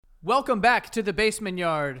Welcome back to the basement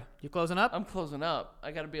yard. You closing up? I'm closing up.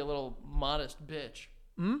 I gotta be a little modest bitch.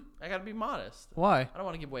 I gotta be modest. Why? I don't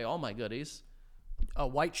want to give away all my goodies. A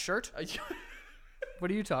white shirt?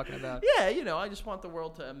 What are you talking about? Yeah, I just want the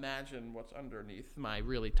world to imagine what's underneath my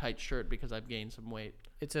really tight shirt because I've gained some weight.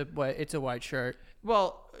 It's a white shirt.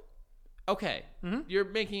 Well, okay. You're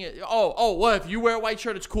making it. Oh, what? If you wear a white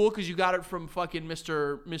shirt, it's cool because you got it from fucking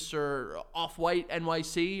Mr. Off-White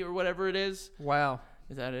NYC or whatever it is. Wow.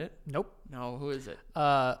 Is that it? Nope. No, who is it?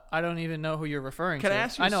 I don't even know who you're referring to. Can I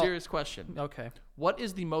ask you a serious question? Okay. What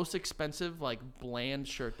is the most expensive, bland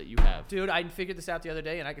shirt that you have? Dude, I figured this out the other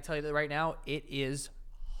day, and I can tell you that right now, it is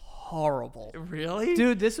horrible. Really?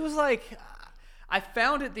 Dude, this was I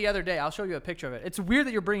found it the other day. I'll show you a picture of it. It's weird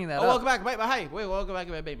that you're bringing that up. Welcome back. Hi. Wait, welcome back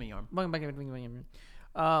to my basement yard.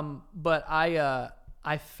 But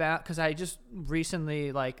I found, because I just recently,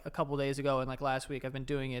 a couple days ago and last week, I've been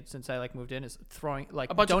doing it since I moved in, is throwing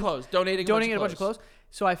a bunch of clothes, donating a bunch of clothes.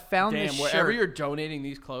 So I found this shirt. Wherever you're donating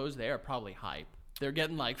these clothes, they are probably hype. They're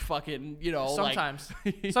getting fucking, Sometimes.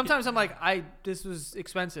 Sometimes I'm this was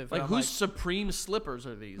expensive. Whose Supreme slippers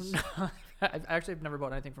are these? I've never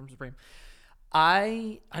bought anything from Supreme.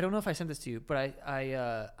 I don't know if I sent this to you, but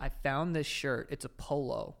I found this shirt. It's a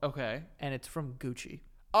polo. Okay. And it's from Gucci.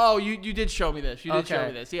 Oh, you did show me this. You did show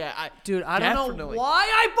me this. Yeah. I don't know why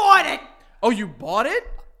I bought it. Oh, you bought it?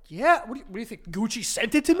 Yeah. What do you think? Gucci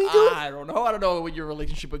sent it to me, dude? I don't know. I don't know what your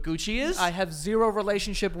relationship with Gucci is. I have zero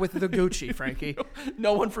relationship with the Gucci, Frankie.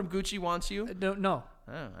 No one from Gucci wants you? No.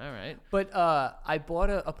 Oh, all right. But I bought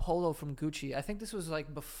a polo from Gucci. I think this was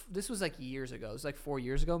years ago. It was 4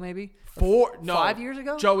 years ago, maybe. 5 years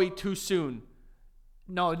ago? Joey, too soon.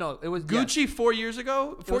 No, it was Gucci 4 years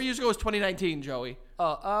ago. 4 years ago was 2019, Joey.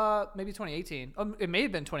 Maybe 2018. It may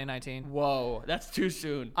have been 2019. Whoa, that's too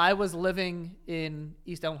soon. I was living in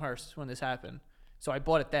East Elmhurst when this happened, so I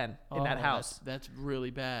bought it then in that house. That's really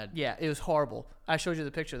bad. Yeah, it was horrible. I showed you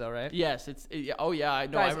the picture though, right? Yes, oh yeah, I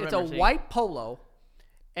know. Guys, I remember it's a seeing white polo,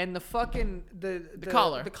 and the fucking the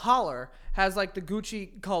collar has the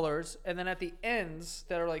Gucci colors, and then at the ends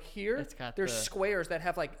that are here, there's squares that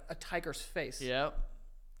have a tiger's face. Yep.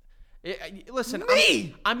 Listen,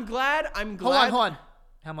 Me! I'm glad. Hold on.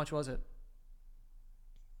 How much was it?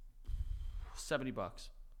 $70.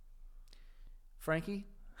 Frankie?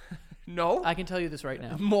 No? I can tell you this right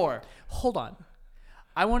now. More. Hold on.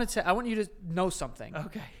 I want you to know something.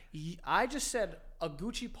 Okay. I just said a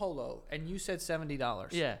Gucci polo, and you said $70.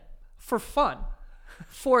 Yeah. For fun.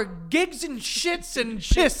 For gigs and shits and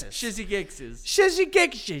pisses. Shizzy gigses. Shizzy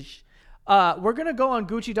gigses. We're going to go on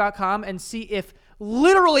Gucci.com and see if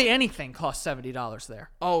literally anything costs $70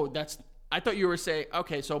 there. Oh, I thought you were saying,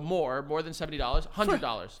 okay, so more than $70,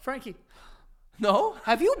 $100. Frankie. No?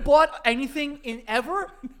 Have you bought anything in ever?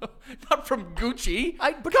 No, not from Gucci.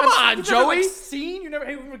 Come on, Joey. You never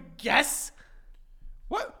even guess?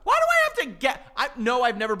 What? Why do I have to get?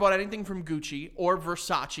 I've never bought anything from Gucci or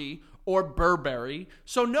Versace or Burberry.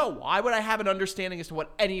 So no, why would I have an understanding as to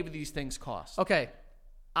what any of these things cost? Okay.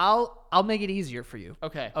 I'll make it easier for you.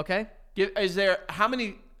 Okay. Okay? Is there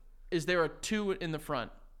a 2 in the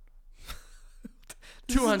front?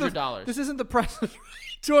 $200. This isn't the price.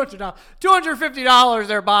 $200. $250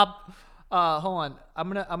 there, Bob. Hold on.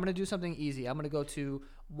 I'm gonna do something easy. I'm gonna go to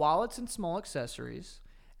wallets and small accessories,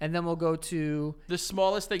 and then we'll go to the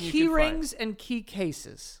smallest thing you can find. Key rings rings and key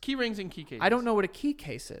cases. Key rings and key cases. I don't know what a key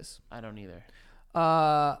case is. I don't either.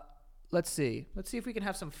 Let's see. Let's see if we can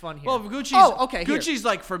have some fun here. Well, Gucci's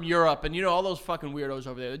Gucci's from Europe, and all those fucking weirdos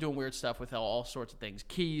over there. They're doing weird stuff with all sorts of things.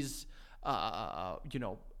 Keys,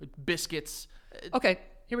 biscuits. Okay,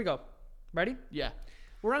 here we go. Ready? Yeah.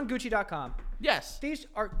 We're on Gucci.com. Yes. These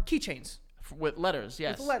are keychains. With letters,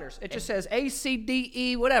 yes. With letters. It just says A, C, D,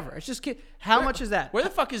 E, whatever. It's just How much is that? Where the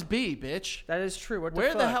fuck is B, bitch? That is true. What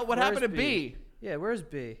happened to B? Yeah, where's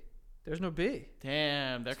B? There's no B.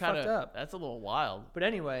 Damn, they're kind of up. That's a little wild. But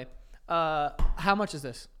anyway, how much is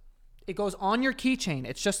this? It goes on your keychain.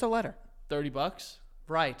 It's just a letter. $30?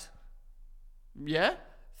 Right. Yeah?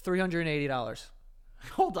 $380.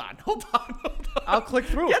 Hold on. I'll click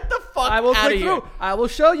through. Get the fuck I will out click of here. through. I will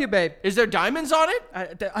show you, babe. Is there diamonds on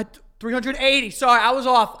it? 380. Sorry, I was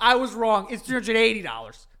off. I was wrong. It's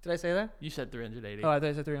 $380. Did I say that? You said 380. Oh, I thought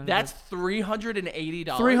I said 300. That's $380.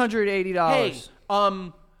 $380. Hey,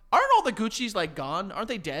 aren't all the Gucci's gone? Aren't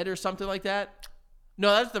they dead or something like that? No,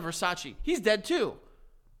 that's the Versace. He's dead too.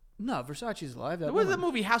 No, Versace's alive. What was the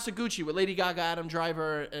movie House of Gucci with Lady Gaga, Adam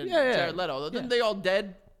Driver, and Jared Leto? Yeah. Aren't they all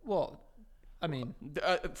dead? Well, I mean,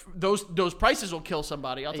 those prices will kill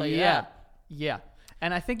somebody. I'll tell you that. Yeah.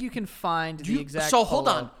 And I think you can find the exact. So hold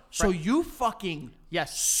on. So you fucking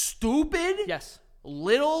yes stupid. Yes.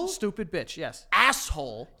 little stupid bitch. Yes.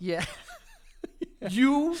 Asshole. Yeah.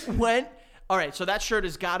 You went. All right, so that shirt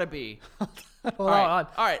has got to be. Hold on.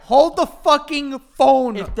 All right. Hold the fucking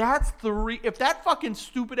phone. If that fucking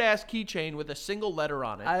stupid ass keychain with a single letter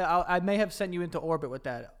on it. I may have sent you into orbit with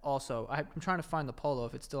that also. I'm trying to find the polo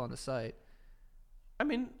if it's still on the site. I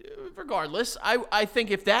mean, regardless, I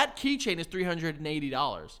think if that keychain is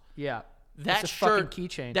 $380. Yeah. That shirt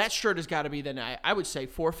keychain. That shirt has got to be then I would say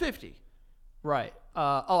 $450. Right.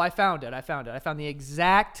 I found it. I found the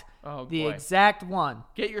exact exact one.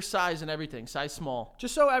 Get your size and everything. Size small.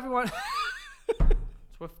 Just so everyone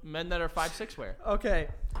It's what men that are 5'6" wear. Okay.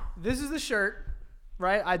 This is the shirt,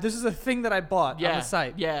 right? This is a thing that I bought on the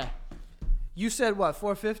site. Yeah. You said what,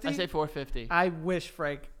 $450? I say $450. I wish,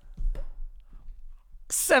 Frank.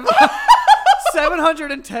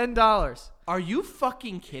 $710. Are you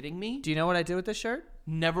fucking kidding me? Do you know what I did with this shirt?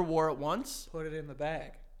 Never wore it once. Put it in the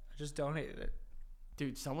bag. I just donated it.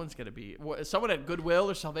 Dude, someone's going to be... Someone at Goodwill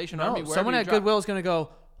or Salvation Army... someone at Goodwill is going to go,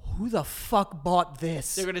 who the fuck bought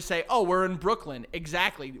this? They're going to say, oh, we're in Brooklyn.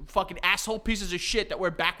 Exactly. Fucking asshole pieces of shit that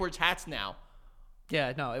wear backwards hats now.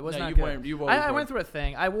 Yeah, no, it was not good. I went through a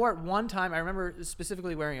thing. I wore it one time. I remember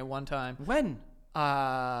specifically wearing it one time. When?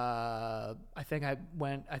 I think I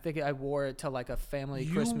wore it to like a family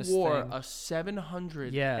Christmas thing. You wore a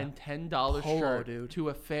 $710 shirt, dude, to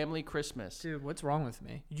a family Christmas. Dude, what's wrong with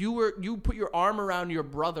me? You put your arm around your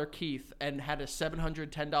brother Keith and had a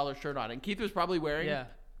 $710 shirt on, and Keith was probably wearing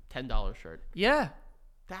 $10 shirt. Yeah.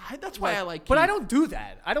 That's why I like Keith. But I don't do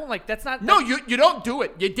that. I don't like, that's not... No, you don't do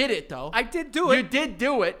it. You did it, though. I did do it. You did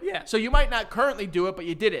do it. Yeah. So you might not currently do it, but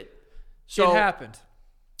you did it. So it happened.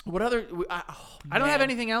 What other... I don't have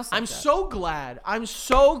anything else like I'm so glad. I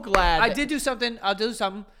did do something. I'll do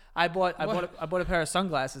something. I bought a pair of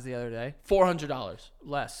sunglasses the other day. $400.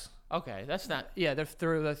 Less. Okay, that's not... Yeah, they're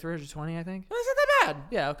 $320, I think. That's not that bad.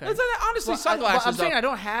 Yeah, okay. That's not that, honestly, sunglasses... I'm saying I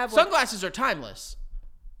don't have... Sunglasses are timeless.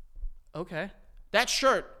 Okay. That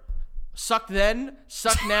shirt sucked then,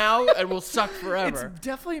 sucked now, and will suck forever. It's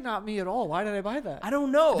definitely not me at all. Why did I buy that? I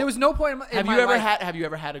don't know. There was no point in Have my you ever life. Have you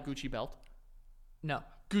ever had a Gucci belt? No.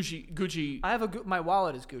 Gucci. I have my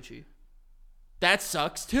wallet is Gucci. That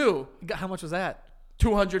sucks too. How much was that?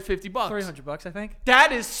 $250. $300, I think.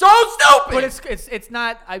 That is so stupid. But it's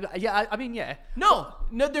not. I mean, yeah. No.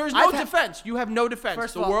 There is no defense. You have no defense.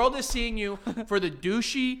 First the world is seeing you for the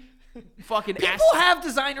douchey fucking ass. People have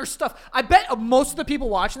designer stuff. I bet most of the people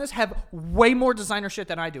watching this have way more designer shit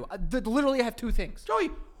than I do. Literally, I have two things. Joey,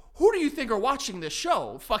 who do you think are watching this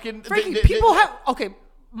show? Fucking Frankie, people have. Okay.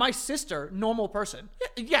 My sister, normal person.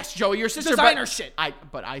 Yes, Joey, your sister. Designer shit.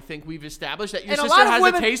 But I think we've established that your and sister has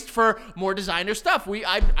a taste for more designer stuff.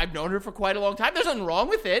 I've known her for quite a long time. There's nothing wrong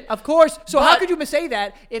with it. Of course. So how could you say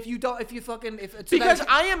that if you don't? If you fucking because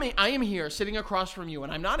I am here sitting across from you,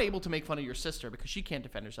 and I'm not able to make fun of your sister because she can't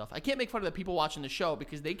defend herself. I can't make fun of the people watching the show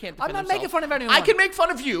because they can't defend themselves. I'm not making fun of anyone. I can make fun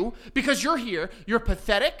of you because you're here. You're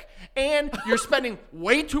pathetic, and you're spending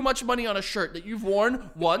way too much money on a shirt that you've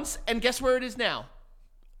worn once. And guess where it is now?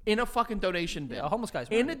 In a fucking donation bin. Yeah, a homeless guy's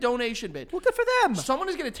in a donation bin. Well, good for them. Someone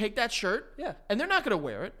is going to take that shirt, and they're not going to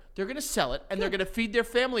wear it. They're going to sell it, and they're going to feed their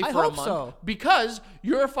family for a month because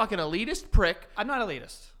you're a fucking elitist prick. I'm not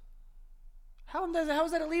elitist. How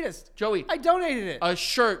is that elitist? Joey, I donated it. A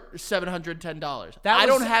shirt,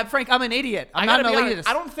 $710. Frank, I'm an idiot. I'm not an elitist.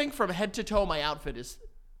 I don't think from head to toe my outfit is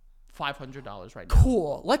 $500 right now.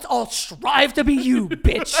 Cool. Let's all strive to be you,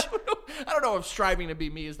 bitch. I don't know if striving to be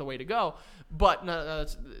me is the way to go, but no,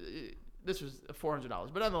 this was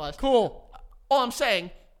 $400. But nonetheless, cool. All I'm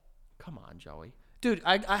saying, come on, Joey. Dude,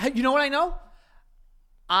 I you know what I know?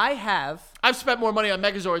 I've spent more money on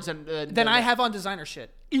Megazords than I have on designer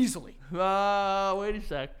shit. Easily. Wait a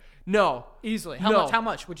sec. No. Easily. How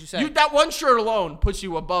much would you say? That one shirt alone puts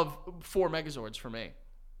you above 4 Megazords for me.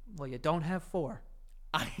 Well, you don't have 4.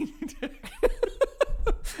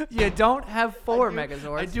 You don't have 4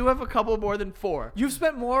 Megazords. I do have a couple more than 4. You've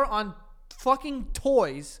spent more on fucking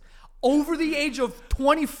toys over the age of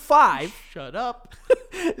 25. Shut up.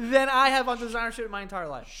 Than I have on designer shit in my entire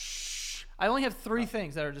life. Shh. I only have 3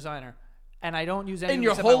 things that are designer, and I don't use any in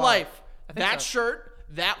your whole life. That shirt,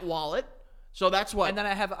 that wallet. So that's what. And then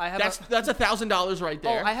I have that's $1,000 right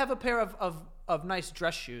there. Oh, I have a pair of nice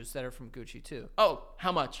dress shoes that are from Gucci too. Oh,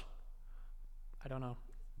 how much? I don't know.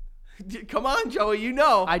 Come on, Joey, you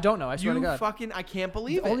know. I don't know. I swear to God. I can't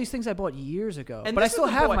believe it. All these things I bought years ago. And but I still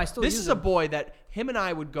have them. I still use them. This is a boy that him and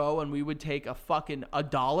I would go and we would take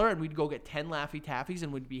 $1 and we'd go get 10 Laffy Taffies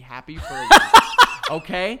and we'd be happy for a week.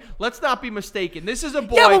 Okay? Let's not be mistaken. This is a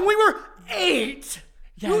boy. Yeah, when we were 8.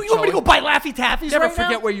 Yeah, you want me to go buy Laffy Taffies Never right now?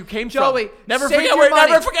 forget where you came Joey, from. Never save forget your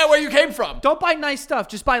money. where you came from. Don't buy nice stuff.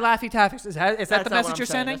 Just buy Laffy Taffies. Is that the message you're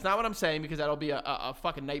sending? That's not what I'm saying, because that'll be a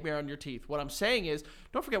fucking nightmare on your teeth. What I'm saying is,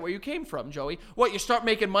 don't forget where you came from, Joey. What, you start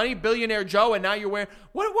making money, billionaire Joe, and now you're wearing...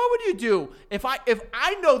 What would you do if I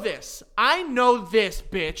know this,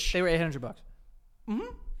 bitch. They were $800. Mm-hmm.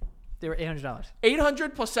 They were $800.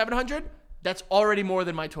 800 plus 700. That's already more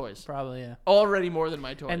than my toys. Probably, yeah. Already more than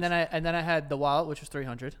my toys. And then I had the wallet, which was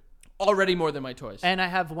 $300. Already more than my toys. And I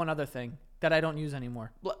have one other thing that I don't use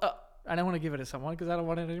anymore. I don't want to give it to someone because I don't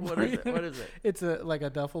want it anymore. What is it? It's like a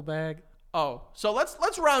duffel bag. Oh, so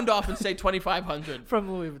let's round off and say $2,500 from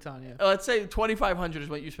Louis Vuitton. Yeah. Let's say $2,500 is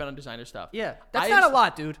what you spend on designer stuff. Yeah, that's not a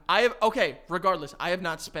lot, dude. Regardless, I have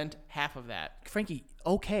not spent half of that. Frankie,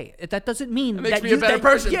 okay, that doesn't mean that makes me a better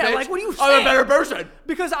person. Yeah, bitch. like what are you saying? I'm a better person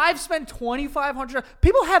because I've spent $2,500.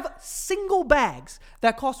 People have single bags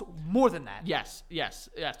that cost more than that. Yes.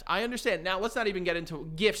 I understand. Now let's not even get into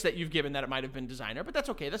gifts that you've given that it might have been designer, but that's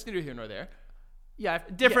okay. That's neither here nor there. Yeah,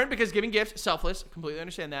 different because giving gifts, selfless. Completely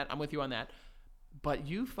understand that. I'm with you on that. But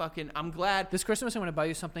I'm glad. This Christmas, I'm going to buy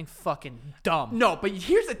you something fucking dumb. No, but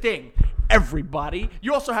here's the thing. Everybody,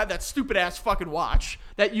 you also have that stupid ass fucking watch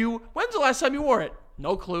that when's the last time you wore it?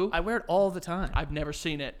 No clue. I wear it all the time. I've never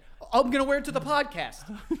seen it. I'm going to wear it to the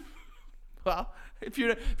podcast. Well, if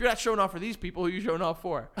you're not showing off for these people, who are you showing off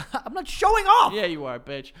for? I'm not showing off. Yeah, you are,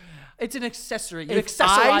 bitch. It's an accessory. You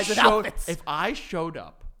accessorize with outfits. If I showed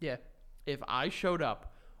up. Yeah. If I showed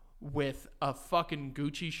up with a fucking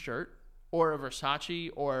Gucci shirt or a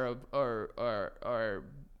Versace or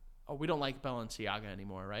we don't like Balenciaga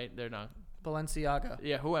anymore, right? They're not Balenciaga.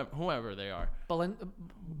 Yeah, whoever they are.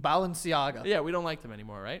 Balenciaga. Yeah, we don't like them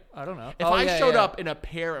anymore, right? I don't know. If I showed up in a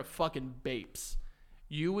pair of fucking Bapes,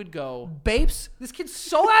 you would go... Bapes? This kid's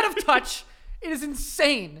so out of touch. It is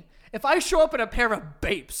insane. If I show up in a pair of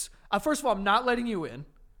Bapes, first of all, I'm not letting you in.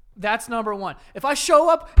 That's number one. If I show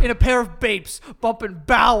up in a pair of Bapes bumping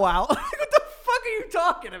Bow Wow, what the fuck are you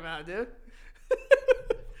talking about, dude?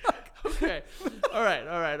 Okay. All right.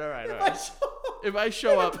 If I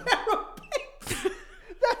show up...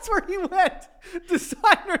 That's where he went.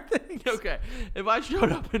 Designer things. Okay. If I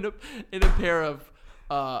showed up in a pair of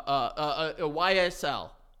a YSL.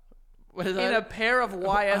 What is that? In a pair of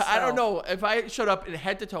YSL. I don't know. If I showed up in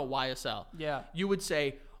head to toe YSL. Yeah. You would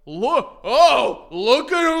say... Look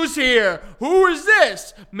at who's here. Who is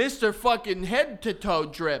this? Mr. fucking head to toe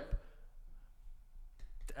drip.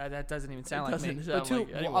 That doesn't even sound like me. Sound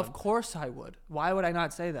like well, of course I would. Why would I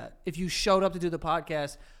not say that? If you showed up to do the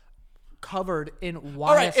podcast covered in YSL.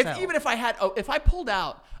 All right, if I pulled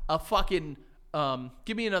out a fucking,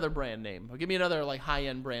 give me another brand name. Or give me another like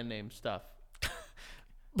high-end brand name stuff.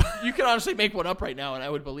 You can honestly make one up right now and I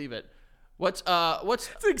would believe it. What's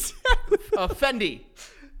exactly Fendi.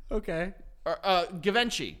 Okay. Or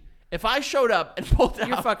Givenchy. If I showed up and pulled out...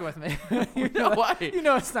 You're fucking with me. Why? You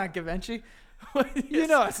know it's not Givenchy. Yes. You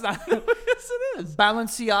know it's not. Yes, it is.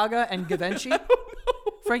 Balenciaga and Givenchy?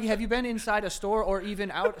 Frankie, have you been inside a store or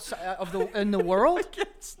even out in the world?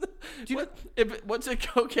 What's it?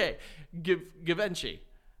 Okay. Givenchy.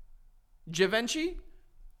 Givenchy?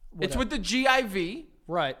 It's with the G-I-V.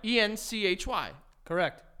 Right. E-N-C-H-Y.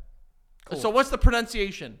 Correct. Cool. So what's the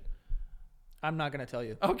pronunciation? I'm not going to tell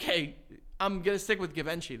you. Okay. I'm going to stick with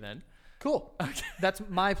Givenchy then. Cool. Okay. That's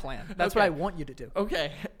my plan. That's what I want you to do.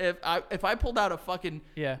 Okay. If I pulled out a fucking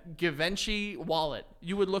yeah. Givenchy wallet,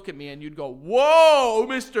 you would look at me and you'd go, "Whoa,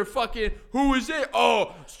 Mr. fucking, who is it?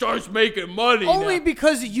 Oh, starts making money." Only now.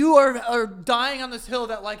 Because you are dying on this hill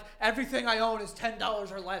that like everything I own is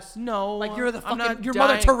 $10 or less. No. Like you're the fucking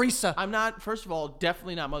Mother Teresa. I'm not. First of all,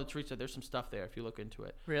 definitely not Mother Teresa. There's some stuff there if you look into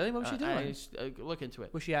it. Really? What was she doing? Look into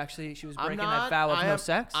it. Was she was breaking that vow of no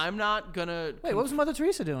sex? I'm not gonna. Wait, what was Mother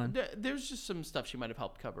Teresa doing? There's just some stuff she might have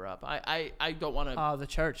helped cover up. I don't want to. Oh, the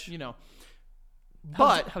church. You know.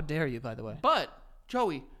 But how dare you, by the way? But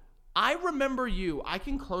Joey, I remember you. I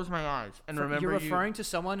can close my eyes and remember you. You're referring to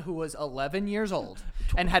someone who was 11 years old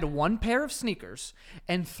and had one pair of sneakers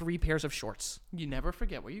and 3 pairs of shorts. You never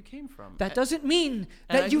forget where you came from. That doesn't mean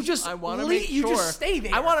that you just stay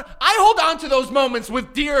there. I hold on to those moments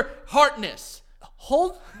with dear heartness.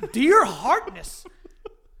 Dear heartness.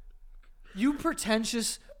 You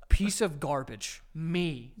pretentious piece of garbage.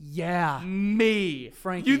 Me. Yeah. Me.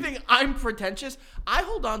 Frankie. You think I'm pretentious? I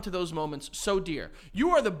hold on to those moments so dear. You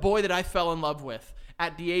are the boy that I fell in love with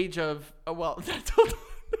at the age of, No,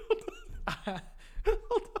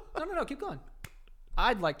 keep going.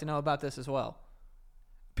 I'd like to know about this as well.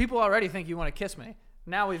 People already think you want to kiss me.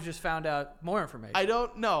 Now we've just found out more information. I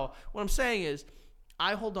don't know. What I'm saying is,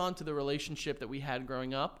 I hold on to the relationship that we had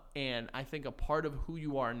growing up, and I think a part of who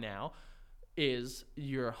you are now is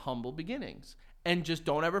your humble beginnings. And just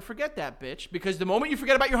don't ever forget that, bitch, because the moment you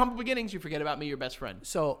forget about your humble beginnings, you forget about me, your best friend.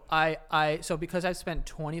 So so because I spent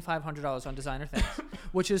 $2,500 on designer things,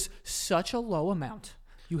 which is such a low amount,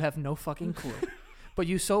 you have no fucking clue. But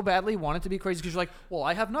you so badly want it to be crazy because you're like, well,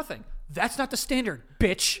 I have nothing. That's not the standard,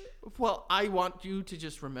 bitch. Well, I want you to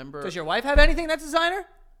just remember. Does your wife have anything that's designer?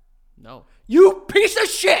 No. You piece of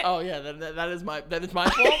shit. Oh yeah, that is my fault.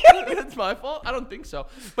 That's my fault. I don't think so.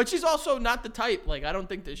 But she's also not the type. Like I don't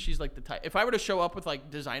think that she's like the type. If I were to show up with like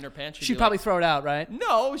designer pants, she'd probably throw it out, right?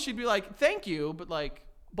 No, she'd be like, "Thank you," but like,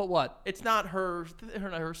 but what? It's not her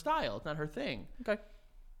style. It's not her thing. Okay.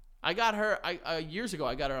 I got her years ago.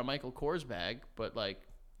 I got her a Michael Kors bag, but like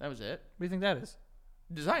that was it. What do you think that is?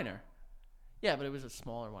 Designer. Yeah, but it was a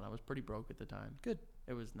smaller one. I was pretty broke at the time. Good.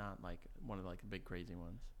 It was not like one of like the big crazy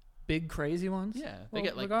ones. Big crazy ones? Yeah, they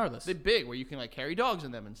get like regardless. They're big where you can like carry dogs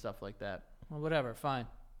in them and stuff like that. Well, whatever, fine.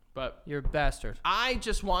 But you're a bastard. I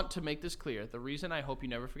just want to make this clear. The reason I hope you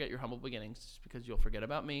never forget your humble beginnings is because you'll forget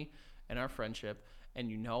about me and our friendship, and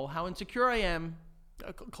you know how insecure I am.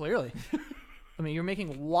 Clearly. I mean, you're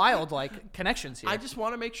making wild like connections here. I just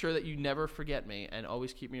want to make sure that you never forget me and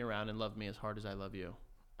always keep me around and love me as hard as I love you.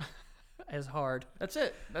 As hard. That's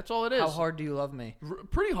it. That's all it is. How hard do you love me?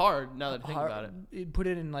 Pretty hard now that I think about it. Put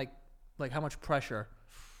it in like how much pressure?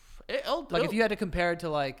 If you had to compare it to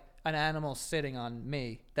like an animal sitting on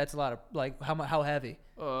me, that's a lot of like how heavy?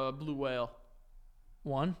 Blue whale.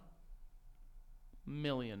 1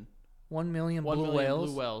 million. 1 million blue 1 million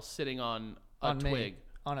whales. Blue whales sitting on a twig. Me.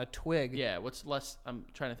 On a twig. Yeah. What's less? I'm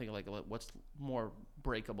trying to think of like what's more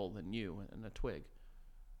breakable than you and a twig.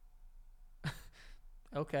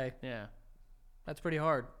 Okay. Yeah. That's pretty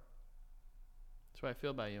hard. That's what I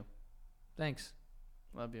feel about you. Thanks.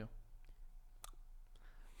 Love you.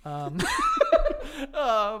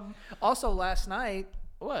 Also, last night,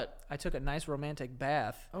 what? I took a nice romantic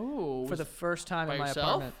bath. Oh, for the first time by in my yourself?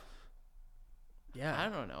 apartment. Yeah, I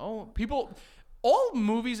don't know. All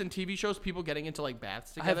movies and TV shows, people getting into like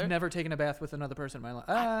baths together. I've never taken a bath with another person in my life.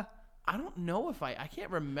 I don't know if I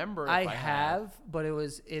can't remember. If I I have, but it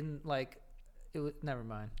was in like, it was never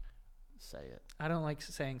mind. Say it. I don't like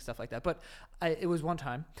saying stuff like that, but it was one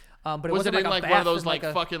time. But it was wasn't it in like one of those like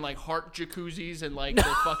fucking like heart jacuzzis and like the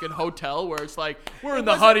fucking hotel where it's like we're in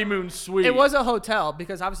the honeymoon suite? It was a hotel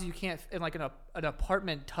because obviously you can't in like an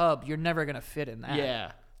apartment tub. You're never gonna fit in that.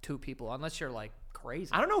 Yeah, 2 people unless you're like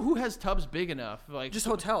crazy. I don't know who has tubs big enough. Like just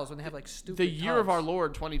hotels when they have like stupid. The year tubs. of our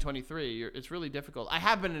Lord 2023. It's really difficult. I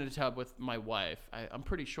have been in a tub with my wife. I'm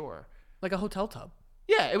pretty sure. Like a hotel tub.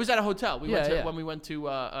 Yeah, it was at a hotel. When we went to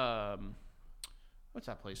what's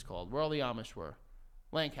that place called? Where all the Amish were.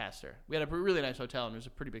 Lancaster. We had a really nice hotel, and it was a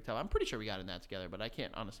pretty big tub. I'm pretty sure we got in that together, but I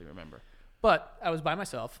can't honestly remember. But I was by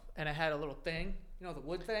myself, and I had a little thing. You know, the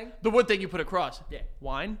wood thing? The wood thing you put across. Yeah.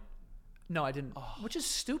 Wine? No, I didn't. Oh. Which is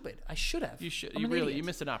stupid. I should have. You should. You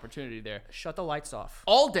missed an opportunity there. Shut the lights off.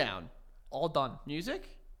 All down. All done. Music?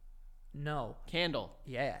 No. Candle?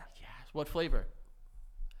 Yeah. Yes. What flavor?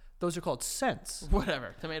 Those are called scents.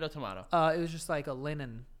 Whatever. Tomato. It was just like a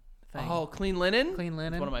linen thing. Oh, clean linen? Clean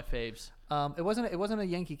linen. It's one of my faves. It wasn't a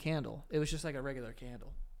Yankee candle. It was just like a regular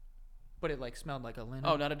candle. But it like smelled like a linen.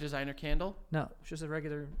 Oh, not a designer candle? No, it's just a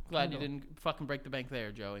regular Glad candle. you didn't fucking break the bank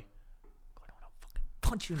there, Joey. I don't want to fucking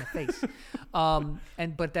punch you in the face.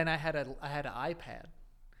 But then I had an iPad,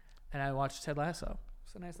 and I watched Ted Lasso.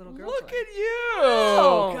 It's a nice little girl. Look at you!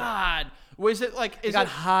 Oh God! Was it like? It got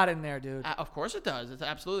hot in there, dude. Of course it does. It's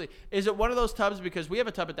absolutely. Is it one of those tubs? Because we have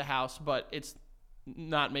a tub at the house, but it's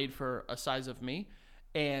not made for a size of me,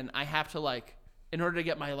 and I have to like, in order to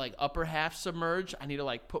get my like upper half submerged, I need to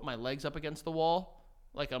like put my legs up against the wall,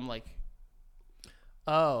 like I'm like.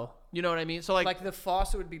 Oh. You know what I mean? So like the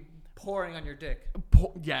faucet would be pouring on your dick.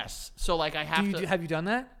 Yes. So like I have to. Have you done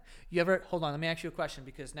that? You ever? Hold on. Let me ask you a question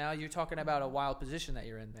because now you're talking about a wild position that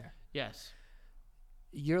you're in there. Yes.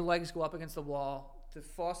 Your legs go up against the wall. The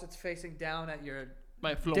faucet's facing down at your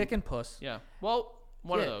my dick and puss. Yeah. Well,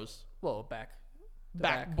 one of those. Well, back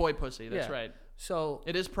boy pussy. That's right. So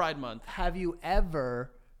it is Pride Month. Have you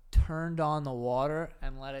ever turned on the water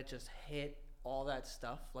and let it just hit all that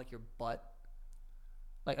stuff, like your butt,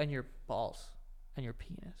 like on your balls and your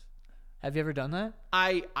penis? Have you ever done that?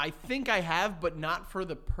 I think I have, but not for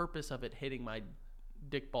the purpose of it hitting my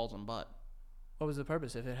dick, balls, and butt. What was the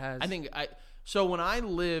purpose if it has? So when I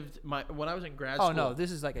was in grad school. Oh no,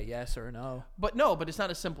 this is like a yes or a no. But it's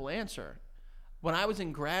not a simple answer. When I was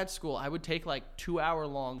in grad school, I would take like 2-hour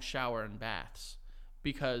long shower and baths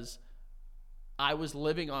because I was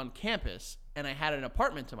living on campus and I had an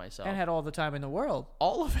apartment to myself. And had all the time in the world.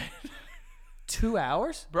 All of it. 2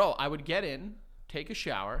 hours? Bro, I would get in, take a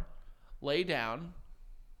shower, lay down,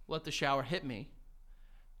 let the shower hit me,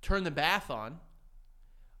 turn the bath on,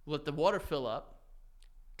 let the water fill up,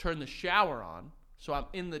 turn the shower on. So I'm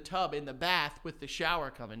in the tub, in the bath with the shower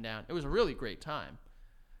coming down. It was a really great time.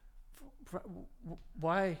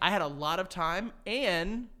 Why? I had a lot of time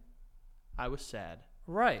and I was sad.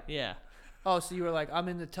 Right. Yeah. Oh, so you were like, I'm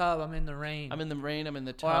in the tub, I'm in the rain. I'm in the rain, I'm in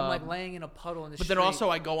the tub. Or I'm like laying in a puddle in the But street. then also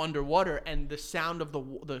I go underwater and the sound of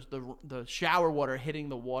the shower water hitting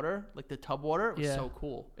the water, like the tub water, it was so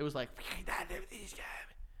cool. It was like,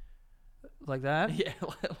 Like that? yeah,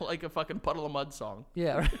 like a fucking Puddle of Mud song.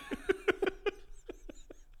 Yeah. Right.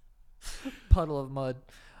 Puddle of mud.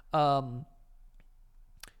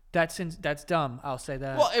 That's dumb. I'll say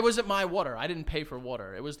that. Well, it wasn't my water. I didn't pay for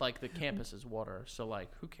water. It was like the campus's water. So like,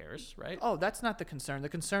 who cares, right? Oh, that's not the concern. The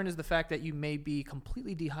concern is the fact that you may be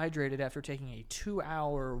completely dehydrated after taking a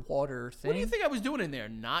 2-hour water thing. What do you think I was doing in there?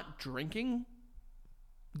 Not drinking?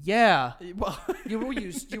 Yeah. Well, You were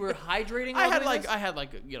hydrating. I while had doing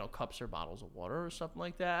like this? cups or bottles of water or something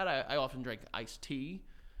like that. I often drank iced tea.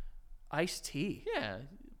 Iced tea. Yeah.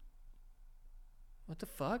 What the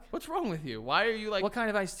fuck? What's wrong with you? Why are you like What kind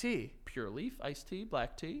of iced tea? pure leaf iced tea,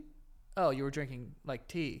 black tea? Oh, you were drinking like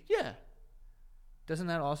tea. Yeah. Doesn't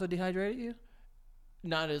that also dehydrate you?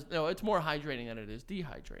 No, it's more hydrating than it is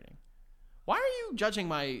dehydrating. Why are you judging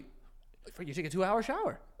my You take a 2-hour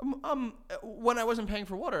shower. when I wasn't paying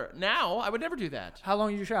for water? Now I would never do that. How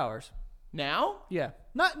long are your showers? Now? Yeah.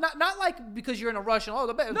 Not like because you're in a rush and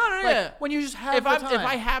the bed. No, like, yeah. When you just have If the time.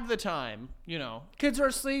 I have the time, Kids are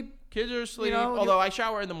asleep. kids are asleep. know, Although I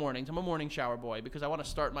shower in the mornings. I'm a morning shower boy because I want to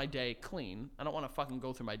start my day clean. I don't want to fucking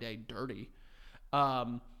go through my day dirty.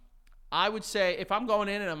 I would say if I'm going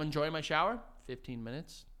in and I'm enjoying my shower, 15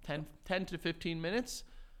 minutes, 10 to 15 minutes.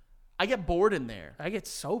 I get bored in there. I get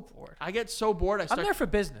so bored. I get so bored. I'm there for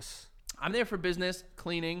business. I'm there for business,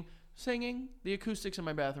 cleaning, singing. The acoustics in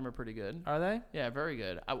my bathroom are pretty good. Are they? Yeah, very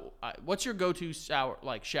good. What's your go-to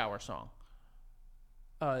shower song?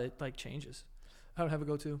 It like changes. I don't have a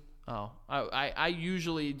go-to. Oh, I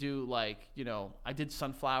usually do I did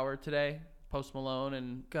Sunflower today, Post Malone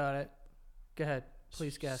and Got it. Go ahead.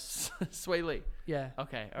 Please guess. Sway Lee. Yeah.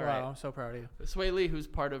 Okay, all Wow, right. I'm so proud of you. Sway Lee, who's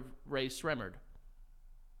part of Ray Sremmurd.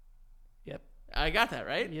 Yep. I got that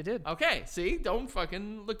right. You did. Okay, see, don't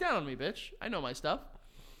fucking look down on me, bitch. I know my stuff.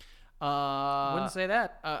 Wouldn't say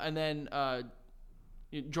that. And then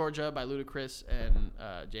Georgia by Ludacris and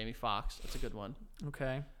Jamie Foxx. That's a good one.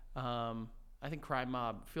 Okay. I think Crime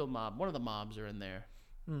Mob, Field Mob, one of the mobs are in there.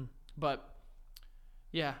 Hmm. But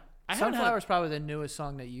yeah, Sunflower is probably the newest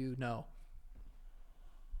song that you know.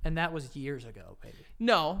 And that was years ago, baby.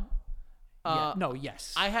 No. Yeah. No,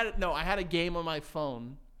 yes. I had a game on my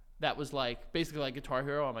phone that was like basically like Guitar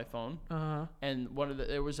Hero on my phone. Uh-huh. And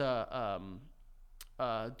there was a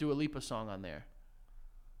Dua Lipa song on there.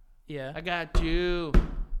 Yeah. I got you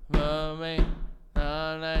for me.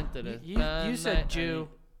 You said Jew.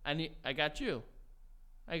 I got you.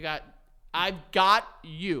 I've got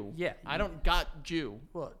you. Yeah. I don't got Jew.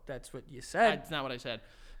 Well, that's what you said. That's not what I said.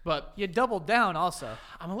 But You doubled down also.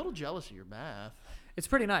 I'm a little jealous of your bath. It's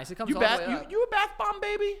pretty nice. It comes You all the way up. you a bath bomb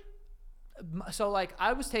baby? So, like,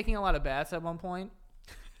 I was taking a lot of baths at one point.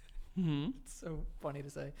 Mm-hmm. It's so funny to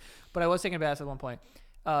say. But I was taking baths at one point.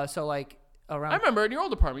 So, like, around... I remember in your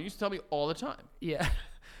old apartment, you used to tell me all the time. Yeah.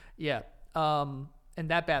 Yeah. And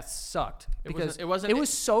that bath sucked. Because it wasn't- it was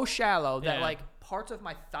so shallow that, Yeah. like, parts of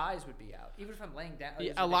my thighs would be out. Even if I'm laying down.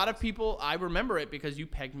 A lot of people, I remember it because you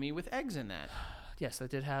pegged me with eggs in that. Yes,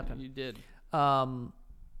 that did happen. You did.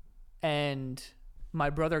 And my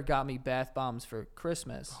brother got me bath bombs for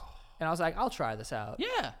Christmas. And I was like, I'll try this out.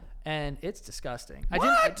 Yeah. And it's disgusting. What?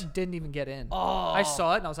 I didn't even get in. Oh. I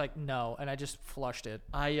saw it and I was like, no. And I just flushed it.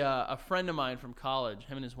 A friend of mine from college,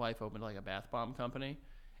 him and his wife opened like a bath bomb company,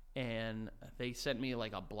 and they sent me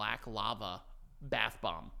like a black lava bath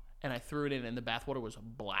bomb, and I threw it in, and the bath water was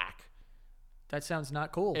black. That sounds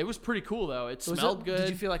not cool. It was pretty cool though. It Was smelled good. Did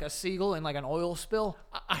you feel like a seagull in like an oil spill?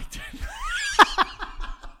 I did.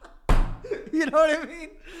 You know what I mean?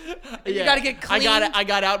 You Yeah. gotta get clean. I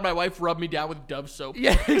got out, and my wife rubbed me down with Dove soap.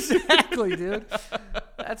 Yeah, exactly, dude.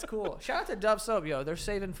 That's cool. Shout out to Dove Soap, yo. They're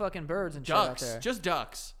saving fucking birds and shit out Ducks, there. just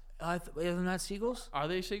ducks. Isn't that seagulls? Are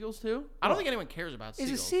they seagulls too? I don't think anyone cares about Is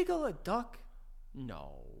seagulls. a seagull a duck?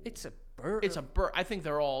 No. It's a bird. It's a bird. I think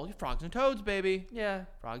they're all frogs and toads, baby. Yeah.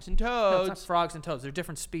 Frogs and No, toads. it's not frogs and toads. They're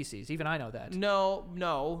different species. Even I know that.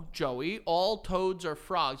 No, Joey. All toads are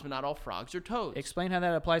frogs, but not all frogs are toads. Explain how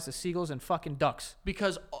that applies to seagulls and fucking ducks.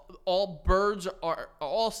 Because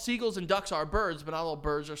all seagulls and ducks are birds, but not all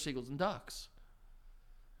birds are seagulls and ducks.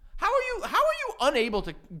 How are you unable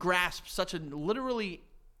to grasp such a literally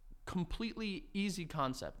completely easy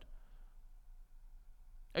concept?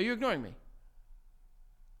 Are you ignoring me?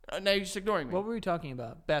 Now you're just ignoring me. What were we talking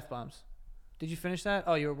about? Bath bombs. Did you finish that?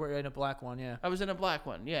 Oh, you were in a black one, yeah. I was in a black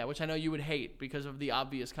one, yeah, which I know you would hate because of the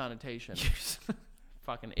obvious connotation.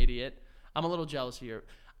 Fucking idiot. I'm a little jealous here.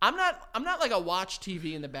 I'm not like a watch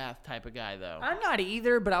TV in the bath type of guy though. I'm not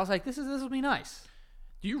either, but I was like, this will be nice.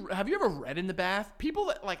 Have you ever read in the bath? People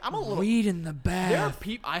that like I'm a little Read in the bath. There are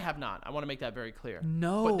people I have not. I want to make that very clear.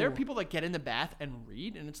 No. But there are people that get in the bath and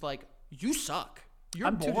read, and it's like you suck. You're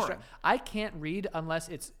I'm too boring. distracted. I can't read unless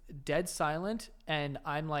it's dead silent and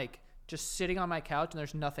I'm like just sitting on my couch and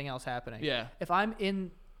there's nothing else happening. Yeah. If I'm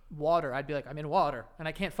in water, I'd be like, I'm in water and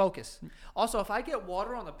I can't focus. Also, if I get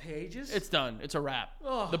water on the pages, It's done. It's a wrap.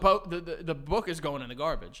 Ugh. The book is going in the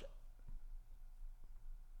garbage.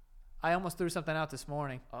 I almost threw something out this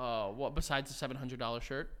morning. Oh, what besides the $700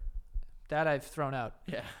 shirt? That I've thrown out.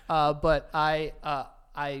 Yeah. But I oh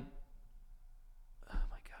my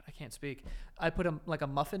God, I can't speak. I put a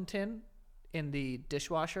muffin tin in the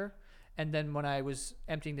dishwasher, and then when I was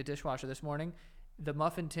emptying the dishwasher this morning, the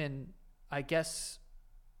muffin tin, I guess,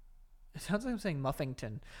 it sounds like I'm saying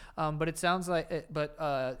Muffington, but it sounds like,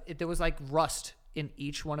 there was like rust in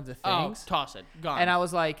each one of the things. Oh, toss it. Gone. And I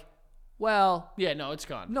was like, well, yeah, no, it's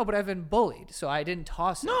gone. no, but I've been bullied, so I didn't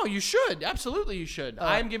toss it. No, you should. Absolutely, you should.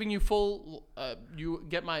 I'm giving you full. You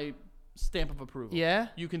get my stamp of approval. Yeah?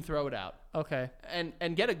 You can throw it out. Okay.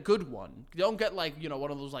 And get a good one. Don't get like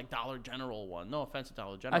one of those like Dollar General one. No offense to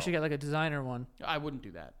Dollar General. I should get like a designer one. I wouldn't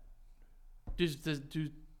do that. Does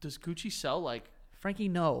Gucci sell like Frankie,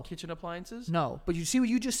 no. kitchen appliances? No. But you see what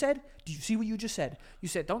you just said? Do you see what you just said? You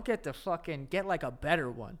said don't get get like a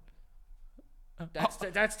better one. That's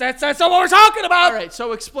not what we're talking about. All right,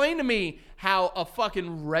 so explain to me how a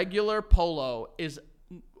fucking regular polo is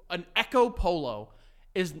an Echo polo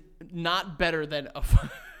is not better than a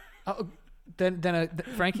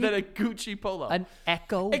Frankie, than a Gucci polo. an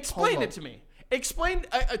Echo. Explain polo. it to me. Explain.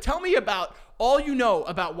 Tell me about all you know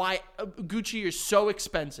about why Gucci is so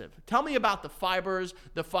expensive. Tell me about the fibers,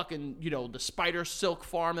 the fucking the spider silk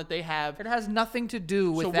farm that they have. It has nothing to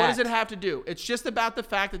do with So that. what does it have to do? It's just about the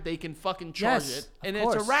fact that they can fucking charge Yes, it, of and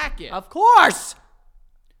course. it's a racket. Of course.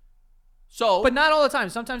 So, But not all the time.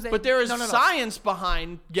 Sometimes they. but there is no. science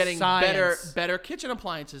behind getting Science. better kitchen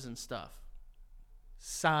appliances and stuff.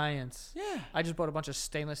 Science. Yeah. I just bought a bunch of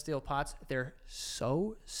stainless steel pots. They're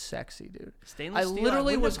so sexy, dude. Stainless steel. I literally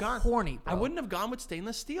wouldn't was have gone- horny, bro. I wouldn't have gone with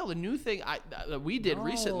stainless steel. The new thing that we did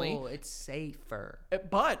recently. No, it's safer.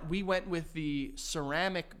 But we went with the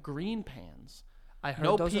ceramic green pans. I heard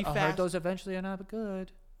No those. I PFAS. heard those eventually are not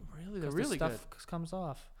good. Really, they're 'Cause really the good. stuff comes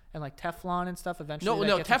off, and like Teflon and stuff. Eventually,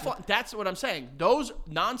 No, that gets Teflon. That's what I'm saying. Those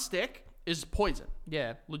non-stick is poison.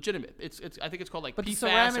 Yeah, Legitimate. It's. I think it's called like but the PFAS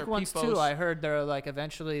ceramic or ones PFOS. too. I heard they're like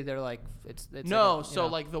eventually they're like it's No, like a, so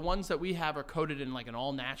like the ones that we have are coated in like an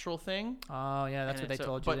all-natural thing. oh yeah, that's and what they it's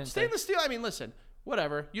told you. But Didn't stainless steel. I mean, listen,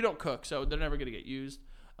 whatever. You don't cook, so they're never gonna get used.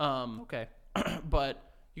 they? Okay, But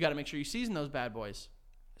you got to make sure you season those bad boys.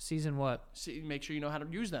 season what? Make sure you know how to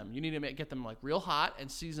use them. You need to get them like real hot and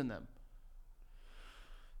season them.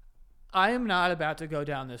 I am not about to go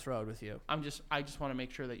down this road with you. I just want to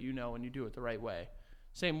make sure that you know and you do it the right way.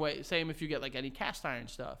 Same if you get like any cast iron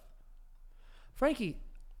stuff. Frankie,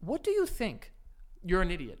 what do you think? You're an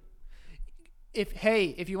idiot.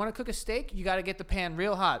 If you want to cook a steak, you got to get the pan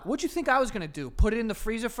real hot. What'd you think I was gonna do? Put it in the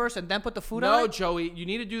freezer first and then put the food on No, it? Joey, you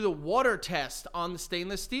need to do the water test on the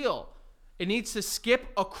stainless steel. It needs to skip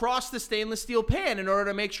across the stainless steel pan in order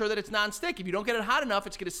to make sure that it's non-stick. If you don't get it hot enough,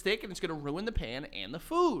 it's going to stick and it's going to ruin the pan and the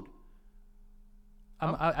food.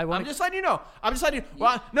 I'm just letting you know.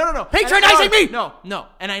 Well, no. Patronizing me! No.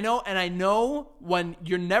 And I know when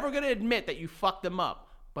you're never going to admit that you fucked them up.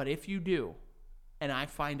 But if you do, and I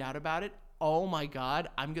find out about it, oh my God,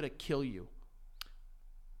 I'm going to kill you.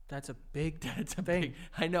 That's a big. It's a big.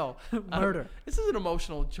 I know. Murder. This is an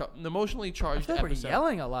emotionally charged I feel like episode. we're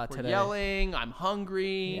yelling a lot We're today. yelling. I'm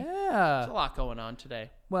hungry. There's Yeah. a lot going on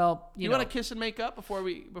today. Well, You know, want to kiss and make up before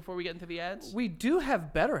we get into the ads? we do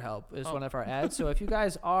have BetterHelp is Oh. one of our ads. So if you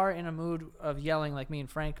guys are in a mood of yelling like me and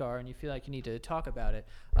Frank are, and you feel like you need to talk about it,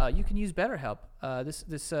 you can use BetterHelp. This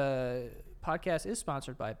podcast is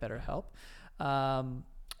sponsored by BetterHelp.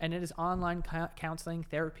 And it is online counseling,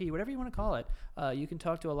 therapy, whatever you want to call it. You can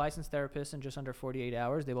talk to a licensed therapist in just under 48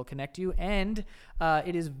 hours. They will connect you, and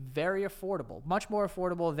it is very affordable, much more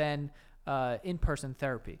affordable than in-person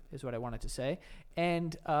therapy is what I wanted to say.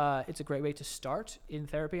 And it's a great way to start in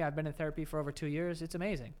therapy. I've been in therapy for over 2 years. It's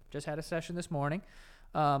amazing. Just had a session this morning.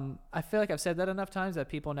 I feel like I've said that enough times that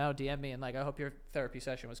people now DM me and like, I hope your therapy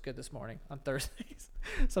session was good this morning on Thursdays.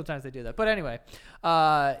 Sometimes they do that. But anyway,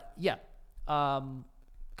 go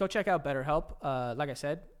check out BetterHelp. Like I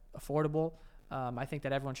said, affordable. I think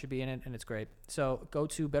that everyone should be in it, and it's great. So go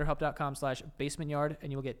to betterhelp.com/basementyard,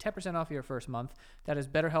 and you'll get 10% off your first month. That is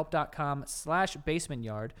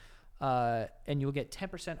betterhelp.com/basementyard, and you'll get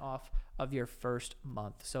 10% off of your first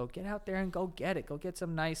month. So get out there and go get it. Go get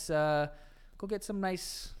some nice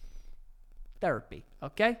therapy,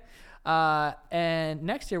 okay? And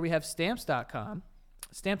next year we have Stamps.com.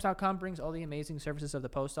 Stamps.com brings all the amazing services of the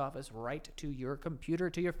post office right to your computer,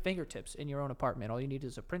 to your fingertips in your own apartment. All you need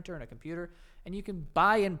is a printer and a computer, and you can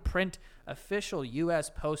buy and print official U.S.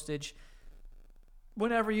 postage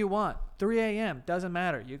whenever you want. 3 a.m., doesn't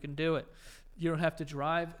matter. You can do it. You don't have to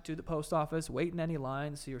drive to the post office, wait in any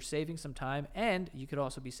lines, so you're saving some time, and you could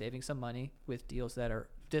also be saving some money with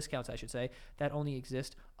discounts, I should say, that only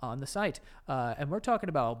exist on the site. And we're talking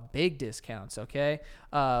about big discounts, okay?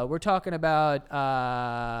 We're talking about,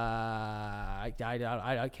 I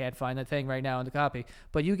can't find the thing right now in the copy,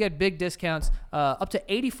 but you get big discounts up to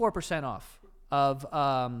 84% off of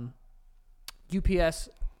UPS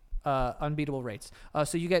unbeatable rates.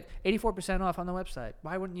 So you get 84% off on the website.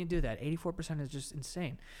 Why wouldn't you do that? 84% is just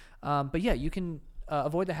insane. But yeah, you can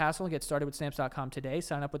avoid the hassle and get started with Stamps.com today.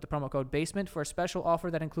 Sign up with the promo code BASEMENT for a special offer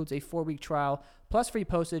that includes a 4-week trial plus free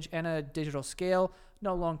postage and a digital scale.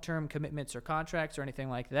 No long-term commitments or contracts or anything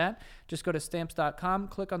like that. Just go to Stamps.com,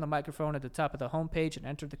 click on the microphone at the top of the homepage, and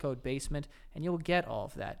enter the code BASEMENT, and you'll get all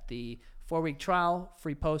of that. The 4-week trial,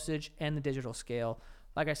 free postage, and the digital scale.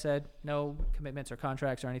 Like I said, no commitments or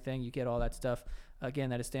contracts or anything. You get all that stuff. Again,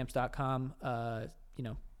 that is Stamps.com.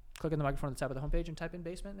 Click on the microphone at the top of the homepage and type in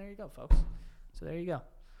BASEMENT, and there you go, folks. So there you go.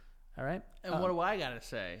 All right. And what do I got to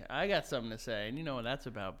say? I got something to say, and you know what that's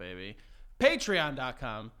about, baby.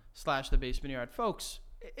 Patreon.com/thebasementyard. Folks,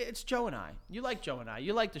 it's Joe and I. You like Joe and I.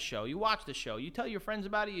 You like the show. You watch the show. You tell your friends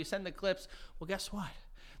about it. You send the clips. Well, guess what?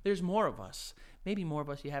 There's more of us. Maybe more of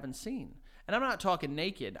us you haven't seen. And I'm not talking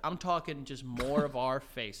naked. I'm talking just more of our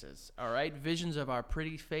faces, all right? Visions of our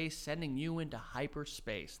pretty face sending you into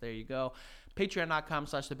hyperspace. There you go.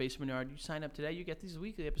 Patreon.com/thebasementyard. You sign up today. You get these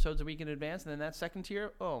weekly episodes a week in advance. And then that second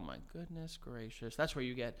tier, oh, my goodness gracious. That's where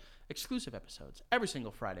you get exclusive episodes every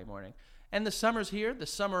single Friday morning. And the summer's here, the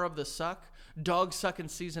summer of the suck. Dog sucking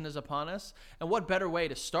season is upon us. And what better way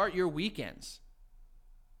to start your weekends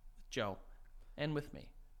with Joe and with me?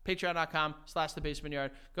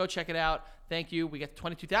 Patreon.com/thebasementyard. Go check it out. Thank you. We get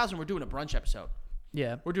 22,000. We're doing a brunch episode.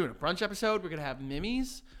 Yeah. We're doing a brunch episode. We're going to have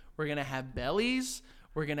mimmies. We're going to have bellies.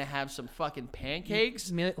 We're going to have some fucking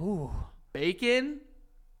pancakes. Ooh. Bacon.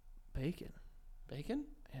 Bacon?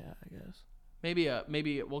 Yeah, I guess.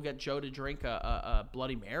 Maybe we'll get Joe to drink a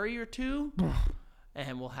Bloody Mary or two.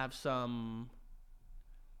 And we'll have some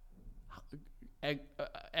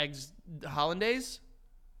eggs hollandaise.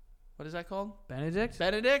 What is that called? Benedict?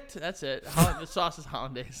 That's it. The sauce is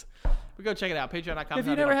hollandaise. But go check it out. Patreon.com. Have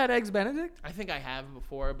you never had Eggs Benedict? I think I have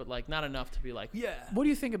before, but like not enough to be like, yeah. What do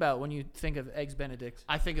you think about when you think of Eggs Benedict?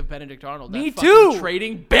 I think of Benedict Arnold. Me that fucking too.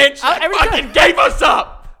 Trading bitch that every fucking time. gave us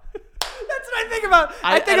up. That's what I think about.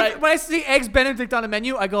 When I see Eggs Benedict on the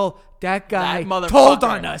menu, I go, that guy That motherfucker. told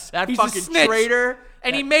on us. That He's fucking a snitch. traitor.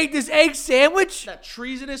 And he made this egg sandwich? That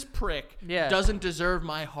treasonous prick Yeah. doesn't deserve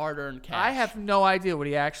my hard-earned cash. I have no idea what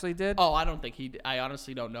he actually did. Oh, I don't think I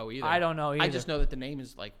honestly don't know either. I don't know I either. just know that the name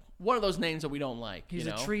is like one of those names that we don't like. He's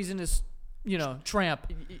you a know? treasonous,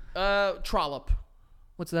 tramp. Trollop.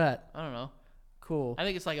 What's that? I don't know. Cool. I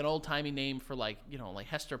think it's like an old-timey name for like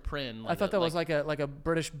Hester Prynne. I thought that was like a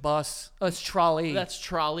British bus. Oh, it's trolley. That's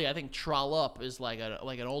trolley. I think trollop is like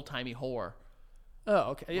an old-timey whore.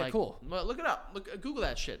 Oh, okay. Yeah, Like, cool. Well, look it up. Google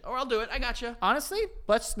that shit. Or I'll do it. I got you. Honestly,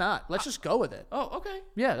 let's not. Let's just go with it. Oh, okay.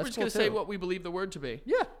 Yeah, that's We're just cool gonna say too. what we believe the word to be.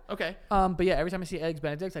 Yeah. Okay. But yeah, every time I see Eggs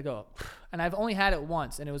Benedict, I go, and I've only had it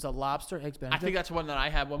once, and it was a lobster Eggs I Benedict. think that's one that I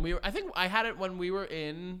had when we were. I think I had it when we were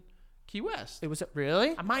in Key West. It was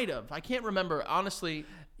really? I might have. I can't remember honestly.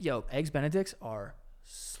 Yo, Eggs Benedicts are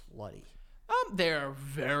slutty. They're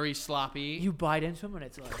very sloppy. You bite into them, and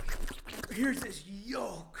it's like, here's this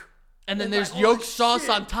yolk. And then And there's like, yolk holy sauce shit.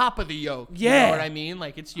 on top of the yolk. You Yeah. know what I mean?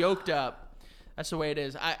 Like it's yolked up. That's the way it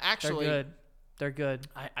is. I actually. They're good.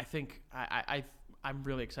 I think I'm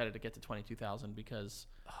really excited to get to 22,000 because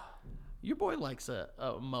Your boy likes a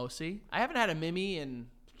Mosi. I haven't had a Mimi and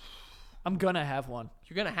I'm gonna have one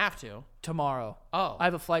you're gonna have to. tomorrow. Oh. I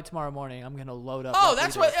have a flight tomorrow morning. I'm gonna load up. Oh, like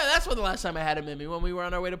that's we did. that's what the last time I had a Mimi when we were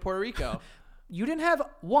on our way to Puerto Rico. You didn't have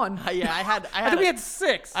one. Yeah, I had I think we had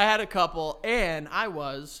 6. I had a couple, and I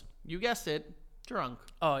was, you guessed it, drunk.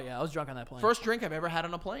 Oh yeah, I was drunk on that plane. First drink I've ever had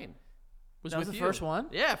on a plane. That was with the you. first one?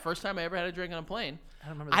 Yeah, first time I ever had a drink on a plane. I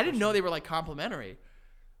don't remember. I didn't know they were like complimentary,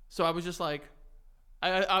 so I was just like,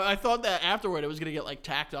 I thought that afterward it was gonna get like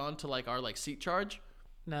tacked on to like our like seat charge.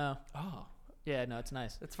 No. Oh, Yeah, no, it's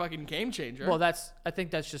nice. that's fucking game changer. Well, I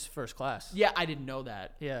think that's just first class. yeah, I didn't know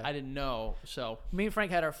that. Yeah. I didn't know. So Me and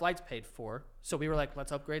Frank had our flights paid for, so we were like,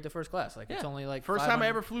 let's upgrade to first class. Like it's yeah. only like first time I 500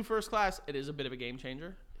 ever flew first class. It is a bit of a game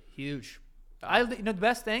changer. Huge. The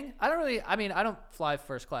best thing, I don't fly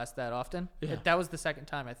first class that often. Yeah. That was the second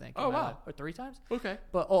time, I think. Oh, in my wow. life. Or 3 times? Okay.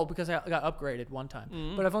 But because I got upgraded one time.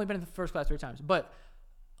 Mm-hmm. But I've only been in the first class 3 times. But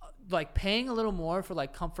like paying a little more for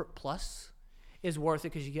like Comfort Plus is worth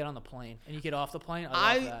it because you get on the plane and you get off the plane.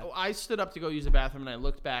 I love that. I stood up to go use the bathroom and I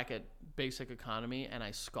looked back at basic economy and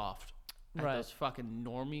I scoffed at Right. those fucking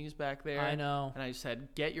normies back there. I know. And I said,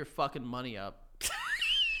 "Get your fucking money up."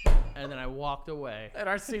 And then I walked away. And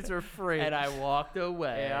our seats were free. And I walked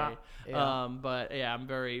away. Yeah. Yeah. But yeah, I'm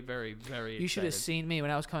very, very, very. You should have excited. seen me when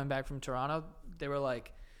I was coming back from Toronto. They were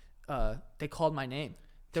like, they called my name.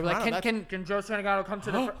 They were Toronto, like, can Joe Santagato come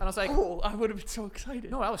to the? And I was like, oh, I would have been so excited.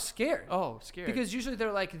 no, I was scared. Oh, scared. Because usually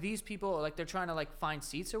they're like these people, like they're trying to like find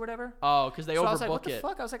seats or whatever. oh, because they So overbook I was like, what the it.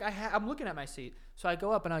 fuck? I was like, I'm looking at my seat. So I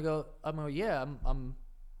go up and I go, yeah, I'm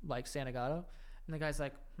like Santagato. And the guy's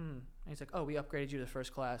like, And he's like, oh, we upgraded you to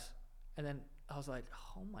first class. And then I was like,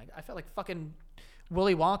 oh my God. I felt like fucking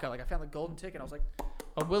Willy Wonka. Like I found the golden ticket. I was like,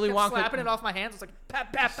 Willy kept Wonka. slapping it off my hands. I was like,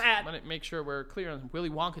 pat, pat, pat. I'm gonna make sure we're clear on Willy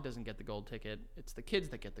Wonka doesn't get the gold ticket. It's the kids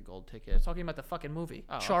that get the gold I ticket. was talking about the fucking movie.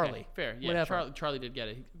 Oh, okay. Charlie. Fair. Yeah, Whatever. Charlie did get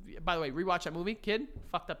it. By the way, rewatch that movie. Kid,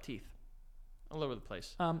 fucked up teeth. All over the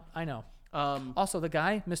place. I know. Um, Also, the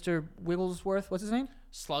guy, Mr. Wigglesworth, what's his name?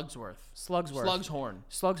 Slugsworth. Slugsworth. Slugshorn.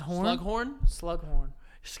 Slughorn? Slughorn? Slughorn.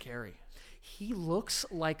 Scary. He looks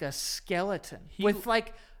like a skeleton He- with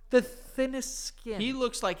like the thinnest skin. He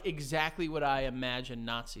looks like exactly what I imagine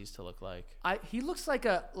Nazis to look like. He looks like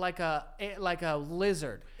a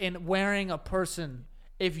lizard in wearing a person.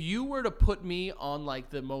 If you were to put me on like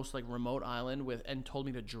the most like remote island and told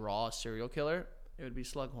me to draw a serial killer, it would be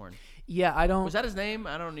Slughorn. Yeah, I don't. Was that his name?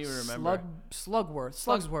 I don't even remember. Slugsworth.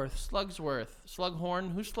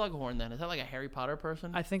 Slughorn. Who's Slughorn then? Is that like a Harry Potter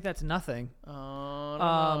person? I think that's nothing. I don't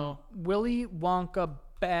know. Willy Wonka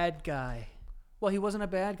bad guy. Well, he wasn't a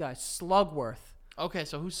bad guy. Slugworth. Okay,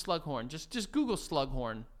 so who's Slughorn? Just Google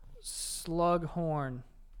Slughorn. Slughorn.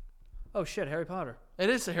 Oh shit, Harry Potter. It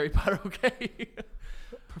is a Harry Potter, okay.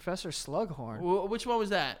 Professor Slughorn. Which one was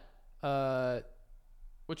that? Oh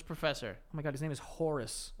Which professor? my god, his name is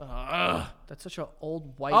Horace. Ugh. That's such an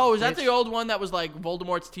old white. Oh, is that bitch. the old one that was like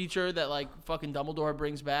Voldemort's teacher that like fucking Dumbledore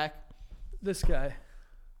brings back? This guy.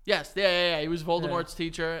 Yes, yeah. He was Voldemort's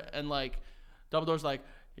teacher, and like Dumbledore's like,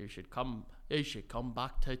 you should come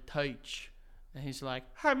back to teach. And he's like,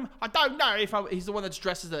 I don't know if he's the one that's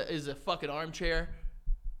dressed as a fucking armchair,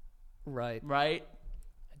 Right. right?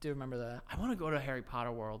 I do remember that. I want to go to Harry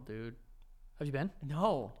Potter World, dude. Have you been?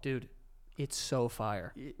 No, Dude, it's so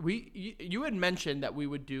fire. you had mentioned that we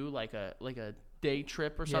would do like a day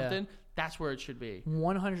trip or Yeah. something. That's where it should be,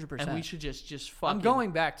 100%. and we should just fucking. I'm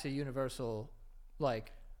going back to Universal,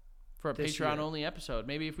 like, for a this year. Patreon only episode.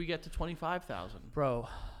 Maybe if we get to 25,000. bro,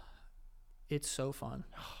 it's so fun.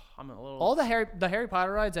 I'm a little. All the Harry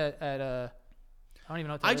Potter rides at I don't even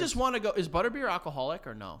know what that I is. just want to go. Is butterbeer alcoholic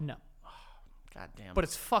or no? No. God damn. But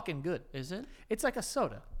it's fucking good. is it? It's like a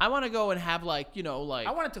soda. I want to go and have like like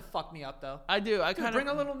I want it to fuck me up, though. I do. I Dude, kind bring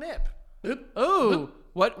a of little nip. Ooh.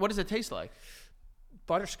 What does it taste like?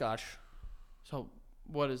 Butterscotch. So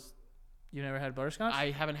what is? You never had butterscotch?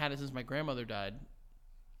 I haven't had it since my grandmother died.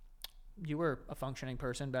 You were a functioning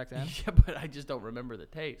person back then. Yeah, but I just don't remember the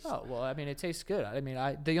taste. Oh, well, I mean, it tastes good. I mean,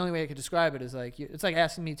 the only way I could describe it is like, it's like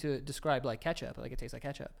asking me to describe like ketchup. Like, it tastes like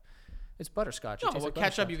ketchup. It's butterscotch. It No, tastes well, like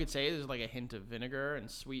ketchup butterscotch. you could say there's like a hint of vinegar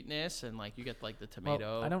and sweetness, and like you get like the Well,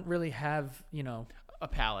 tomato. I don't really have, a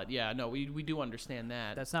palate. Yeah, no, we do understand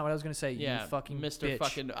that. that's not what I was going to say, yeah, you fucking Mr. bitch.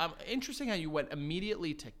 Fucking. Interesting how you went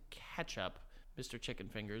immediately to ketchup, Mr. Chicken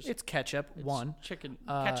Fingers. It's ketchup, It's one. chicken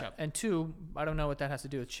Uh, ketchup. And two, I don't know what that has to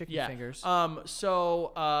do with chicken Yeah. fingers.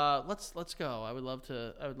 So let's go. I would love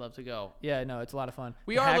to go. Yeah, no, it's a lot of fun.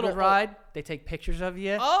 We The are a Hagrid little- ride. They take pictures of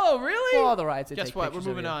you. Oh, really? All the rides. They Guess take what? We're pictures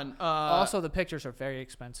of moving you. on. Also, the pictures are very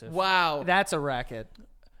expensive. Wow. That's a racket.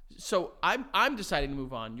 So I'm deciding to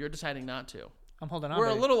move on. You're deciding not to. I'm holding on. We're a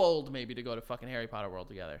baby. little old maybe to go to fucking Harry Potter World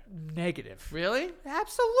together. Negative. Really?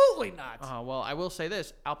 Absolutely not. Well, I will say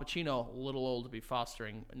this: Al Pacino, a little old to be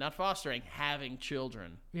having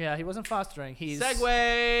children. Yeah, he wasn't fostering. He's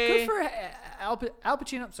Segue. good for Al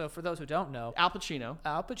Pacino. So for those who don't know, Al Pacino.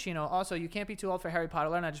 Al Pacino. Also, you can't be too old for Harry Potter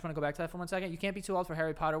Land. I just want to go back to that for 1 second. You can't be too old for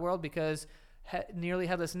Harry Potter World because nearly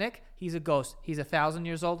headless Nick, he's a ghost. He's 1,000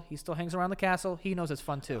 years old. He still hangs around the castle. He knows it's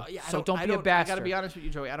fun too. So don't be a bastard. I gotta be honest with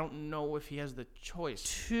you, Joey. I don't know if he has the choice.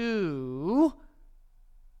 2,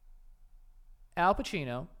 Al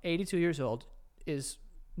Pacino, 82 years old, is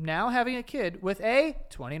now having a kid with a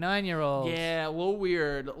 29-year-old. Yeah, a little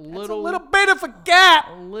weird. That's a little bit of a gap.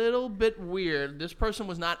 A little bit weird. This person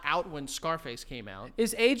was not out when Scarface came out.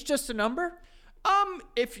 Is age just a number?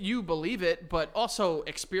 If you believe it, but also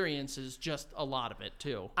experience is just a lot of it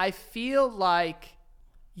too. I feel like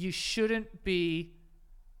you shouldn't be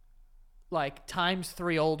like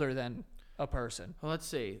 ×3 older than a person. Well, let's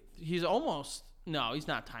see. He's almost he's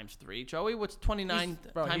not ×3. Joey, what's 29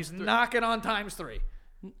 times He's 3? knocking on ×3.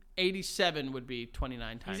 87 would be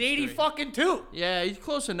 29 times. He's 80 3. fucking 2. Yeah, he's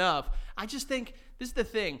close enough. I just think this is the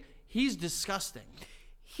thing. He's disgusting.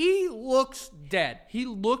 He looks dead. He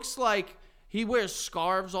looks like he wears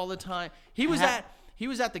scarves all the time. He was at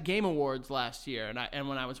the Game Awards last year, and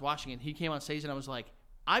when I was watching it, he came on stage, and I was like,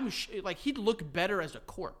 he'd look better as a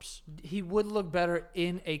corpse. He would look better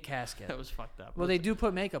in a casket. That was fucked up. Well, they do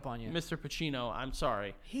put makeup on you. Mr. Pacino, I'm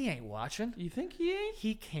sorry. He ain't watching. You think he ain't?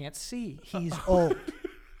 He can't see. He's old.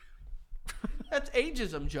 That's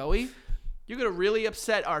ageism, Joey. You're gonna really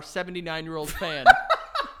upset our 79-year-old fan,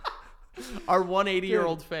 our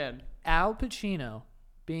 180-year-old fan. Al Pacino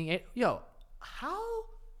being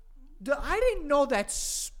I didn't know that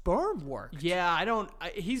sperm worked. Yeah,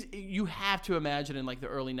 you have to imagine in like the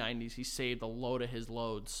early 90s he saved a load of his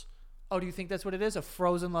loads. Oh, do you think that's what it is? A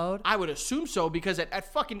frozen load? I would assume so because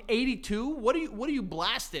at fucking 82, what are you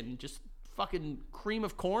blasting? Just fucking cream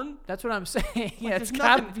of corn? That's what I'm saying. Yeah, it's There's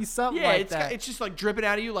gotta nothing- be something yeah, like that. it's just like dripping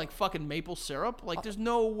out of you like fucking maple syrup. Like there's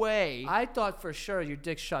no way. I thought for sure your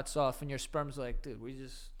dick shuts off and your sperm's like, dude,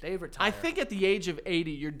 they retire. I think at the age of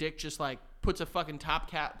 80, your dick just like puts a fucking top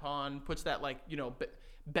cap on, puts that like,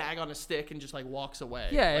 bag on a stick and just like walks away.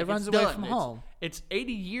 Yeah, like, it runs it's away done. from home. It's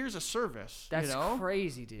 80 years of service. That's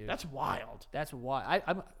crazy, dude. That's wild. That's why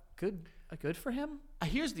I'm good for him.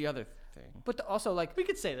 Here's the other thing. But also, like, We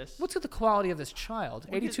could say this. what's the quality of this child?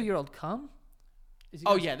 82-year-old cum?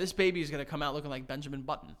 Yeah, this baby is gonna come out looking like Benjamin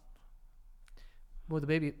Button. Well, the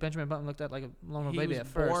baby Benjamin Button looked at like a normal He baby was at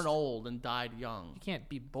first. born old and died young. You can't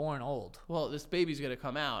be born old. Well, this baby's gonna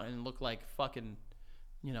come out and look like fucking,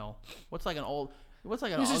 what's like an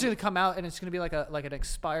He's just gonna come out and it's gonna be like an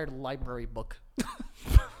expired library book.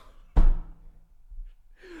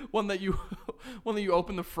 one that you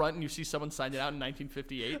open the front and you see someone signed it out in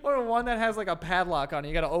 1958. Or one that has like a padlock on it.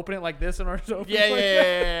 You gotta open it like this in order to open Yeah, it. Like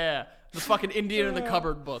yeah. The fucking Indian in the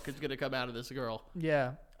cupboard book is gonna come out of this girl.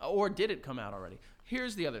 Yeah. Or did it come out already?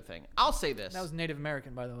 Here's the other thing. I'll say this. That was Native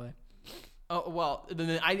American, by the way. Oh, well,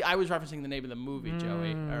 I was referencing the name of the movie,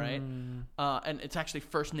 Joey, all right? And it's actually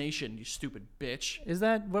First Nation, you stupid bitch. Is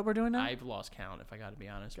that what we're doing now? I've lost count, if I got to be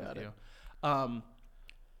honest with it. you.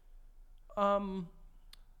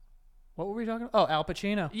 What were we talking about? Oh, Al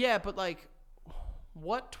Pacino. Yeah, but like,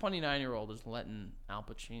 what 29-year-old is letting Al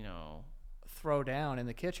Pacino Throw down in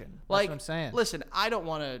the kitchen. That's like? what I'm saying. Listen, I don't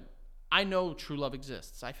want to. I know true love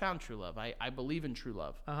exists. I found true love. I believe in true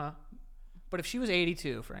love. Uh-huh. But if she was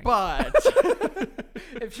 82, Frank. But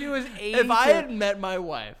if she was 82. if I had met my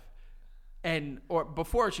wife, or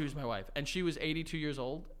before she was my wife, and she was 82 years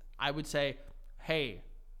old, I would say, hey,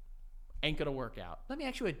 ain't gonna work out. Let me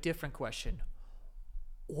ask you a different question.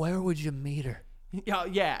 Where would you meet her?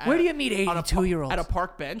 Yeah. Where do you meet 82-year-olds? At a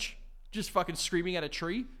park bench, just fucking screaming at a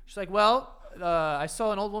tree. She's like, well, I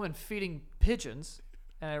saw an old woman feeding pigeons,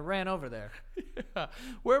 and I ran over there. Yeah.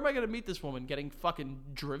 Where am I gonna meet this woman? Getting fucking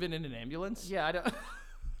driven in an ambulance? Yeah, I don't.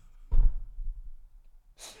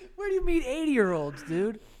 Where do you meet 80-year-olds,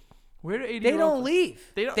 dude? Where do 80-year-olds? They don't leave.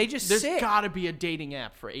 They just There's sit. gotta be a dating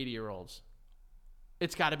app for 80-year-olds.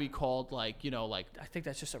 It's gotta be called like. I think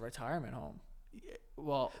that's just a retirement home.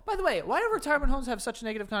 Well, By the way, why do retirement homes have such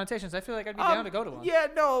negative connotations? I feel like I'd be down to go to one. Yeah,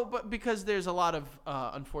 no, but because there's a lot of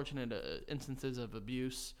unfortunate instances of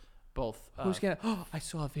abuse, both Who's gonna? Oh, I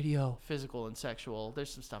saw a video. physical and sexual.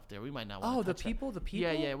 There's some stuff there. We might not want Oh, to the people.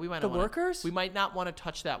 Yeah, we might The not wanna, workers. We might not want to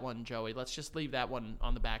touch that one, Joey. Let's just leave that one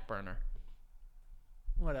on the back burner.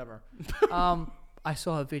 Whatever. I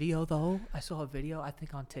saw a video though. I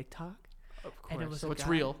think on TikTok. Of course. And it was so a it's guy-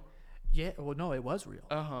 real. Yeah. Well, no, it was real.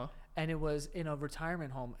 Uh-huh. And it was in a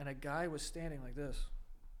retirement home, and a guy was standing like this.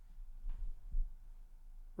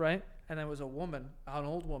 right? And there was a woman, an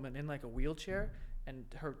old woman in like a wheelchair, and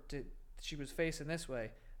she was facing this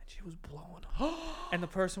way, and she was blowing up. And the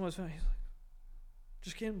person was, he's like,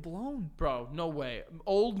 just getting blown. Bro, no way.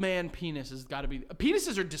 Old man penis has got to be.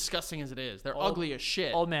 Penises are disgusting as it is. They're ugly as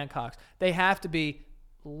shit. Old man cocks. They have to be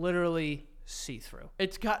literally see-through.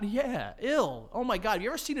 It's got, ill. Oh my God. Have you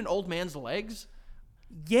ever seen an old man's legs?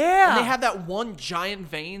 Yeah. And they have that one giant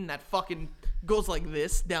vein that fucking goes like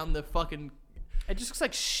this down the fucking. It just looks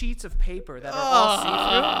like sheets of paper that are all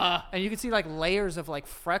see-through, and you can see like layers of like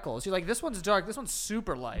freckles. You're like, this one's dark, this one's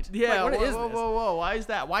super light. Yeah, like, what is whoa, this? whoa. Why is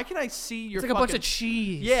that? Why can I see your It's like a bunch of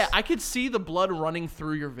cheese. Yeah, I could see the blood running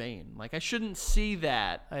through your vein. Like, I shouldn't see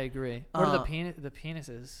that. I agree. What are the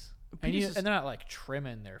penises? And they're not like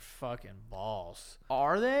trimming their fucking balls.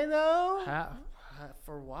 Are they, though?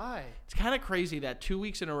 For why? It's kind of crazy that 2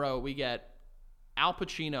 weeks in a row we get Al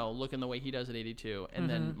Pacino looking the way he does at 82, and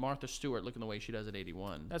then Martha Stewart looking the way she does at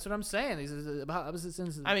 81. That's what I'm saying. These are about opposite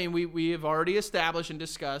ends. I mean, we have already established and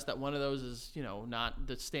discussed that one of those is, not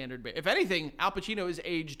the standard. If anything, Al Pacino is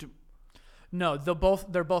aged. No, they're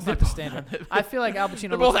both not the standard. I feel like Al Pacino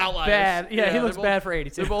They're looks both outliers. bad. Yeah, he looks bad for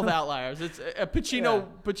 82. They're both outliers. It's Pacino.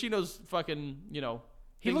 Pacino's fucking.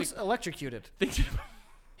 He looks electrocuted.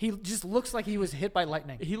 He just looks like he was hit by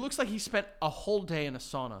lightning. He looks like he spent a whole day in a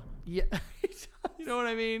sauna. Yeah. You know what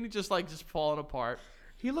I mean? Just falling apart.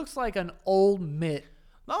 He looks like an old mitt.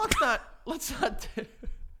 No, let's not.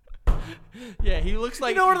 Yeah, he looks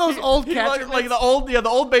like one of those old catcher like the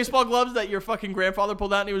old baseball gloves that your fucking grandfather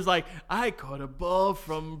pulled out, and he was like, "I caught a ball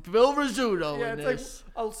from Phil Rizzuto in it's this."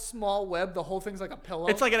 like a small web. The whole thing's like a pillow.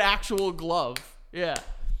 It's like an actual glove. Yeah,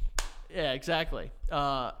 exactly.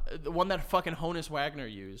 The one that fucking Honus Wagner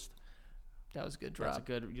used. That was a good drop. That's a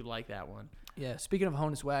good. You like that one? Yeah. Speaking of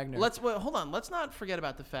Honus Wagner, Hold on. Let's not forget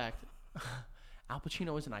about the fact Al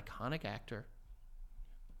Pacino is an iconic actor.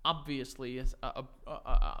 Obviously, is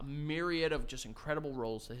a myriad of just incredible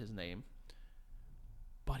roles to his name.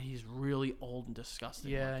 But he's really old and disgusting.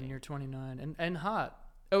 Yeah, looking. and you're 29 and hot.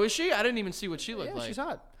 Oh, is she? I didn't even see what she looked like. Yeah, she's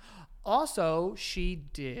hot. Also, she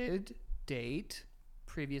did date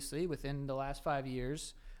previously within the last 5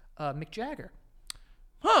 years, Mick Jagger.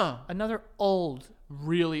 Huh. Another old.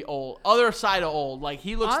 Really old. Other side of old. Like,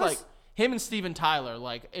 he looks like Honest- him and Steven Tyler.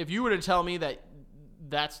 Like, if you were to tell me that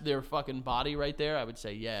that's their fucking body right there, I would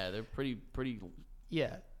say, yeah, they're pretty.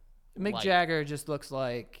 Yeah. Mick Light. Jagger just looks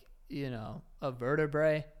like, a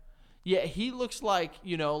vertebrae. Yeah, he looks like,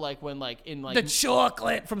 like when, like, in, like. The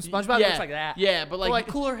chocolate from SpongeBob Yeah, looks like that. yeah, but, Like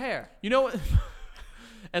cooler hair. You know what?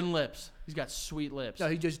 And lips. He's got sweet lips. No,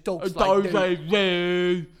 he just looks like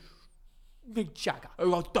Mick Jagger.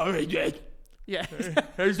 Yeah.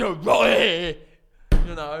 He's a boy.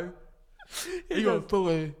 He's a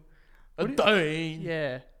boy.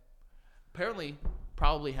 Yeah. Apparently,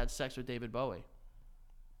 probably had sex with David Bowie.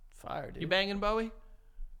 Fire, dude. You banging Bowie?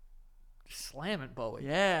 Slamming Bowie.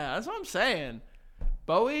 Yeah, that's what I'm saying.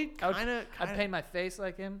 Bowie, kind of. I'd paint my face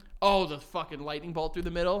like him. Oh, the fucking lightning bolt through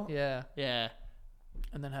the middle. Yeah. Yeah.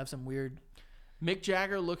 And then have some weird. Mick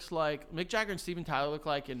Jagger and Steven Tyler look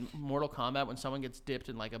like in Mortal Kombat when someone gets dipped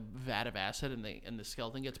in like a vat of acid and the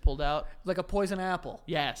skeleton gets pulled out. Like a poison apple.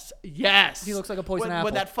 Yes. He looks like a poison apple.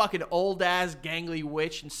 When that fucking old ass gangly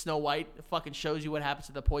witch in Snow White fucking shows you what happens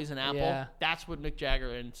to the poison apple. Yeah. That's what Mick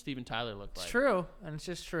Jagger and Steven Tyler look like. It's true, and it's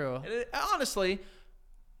just true. And honestly,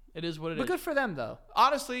 it is what it is. But good for them, though.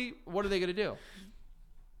 Honestly, what are they gonna do?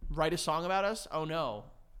 Write a song about us? Oh no.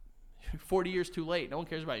 40 years too late. No one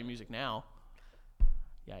cares about your music now.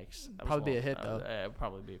 Yikes. Probably be a hit, though. It'd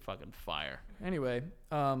probably be fucking fire. Anyway,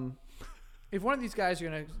 if one of these guys are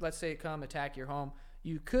going to, let's say, come attack your home,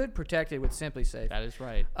 you could protect it with SimpliSafe. That is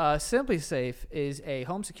right. SimpliSafe is a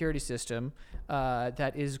home security system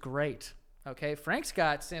that is great. Okay, Frank's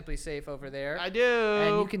got SimpliSafe over there. I do.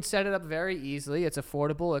 And you can set it up very easily. It's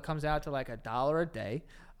affordable. It comes out to like $1 a day.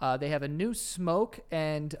 They have a new smoke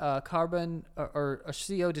and carbon or a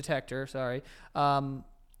CO detector,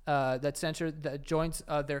 that sensor that joins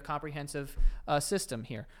their comprehensive system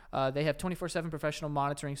here. They have 24/7 professional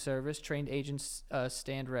monitoring service. Trained agents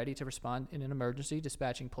stand ready to respond in an emergency,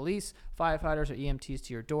 dispatching police, firefighters, or EMTs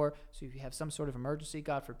to your door. So if you have some sort of emergency,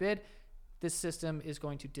 God forbid, this system is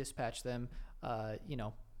going to dispatch them,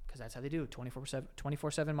 because that's how they do it,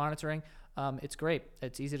 24/7 monitoring. It's great.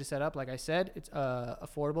 It's easy to set up. Like I said, it's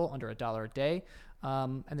affordable, under $1 a day.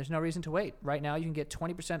 And there's no reason to wait. Right now, you can get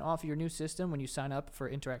 20% off your new system when you sign up for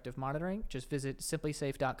interactive monitoring. Just visit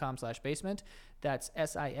simplisafe.com/basement. That's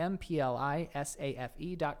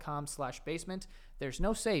simplisafe.com/basement. There's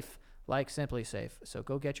no safe like SimpliSafe. So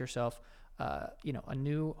go get yourself, a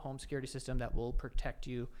new home security system that will protect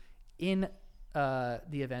you in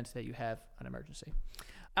the event that you have an emergency.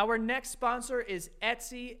 Our next sponsor is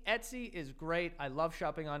Etsy. Etsy is great. I love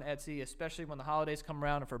shopping on Etsy, especially when the holidays come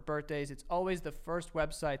around and for birthdays. It's always the first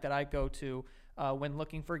website that I go to when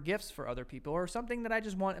looking for gifts for other people or something that I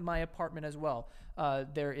just want in my apartment as well.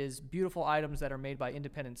 There is beautiful items that are made by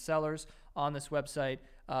independent sellers on this website,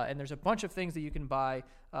 and there's a bunch of things that you can buy,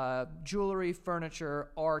 jewelry, furniture,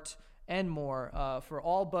 art, and more for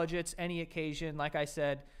all budgets, any occasion. Like I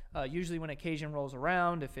said, usually when occasion rolls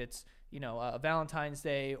around, if it's a Valentine's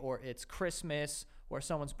Day or it's Christmas or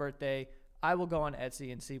someone's birthday, I will go on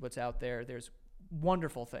Etsy and see what's out there. There's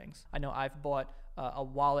wonderful things. I know I've bought a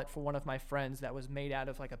wallet for one of my friends that was made out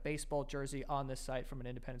of like a baseball jersey on this site from an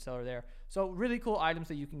independent seller there. So really cool items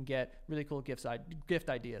that you can get, really cool gift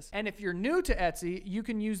ideas. And if you're new to Etsy, you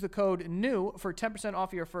can use the code NEW for 10%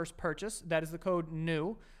 off your first purchase. That is the code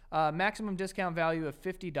NEW. Maximum discount value of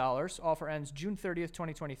 $50. Offer ends June 30th,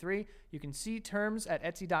 2023. You can see terms at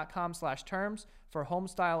etsy.com/terms for home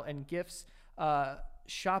style and gifts.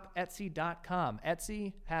 Shop etsy.com.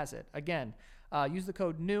 Etsy has it. Again, use the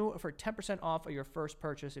code NEW for 10% off of your first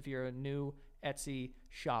purchase if you're a new Etsy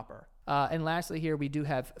shopper. And lastly here, we do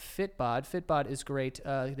have Fitbod. Fitbod is great.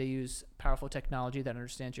 They use powerful technology that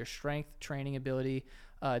understands your strength, training ability.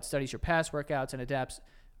 It studies your past workouts and adapts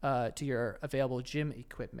to your available gym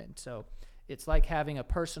equipment. So it's like having a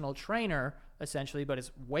personal trainer, essentially, but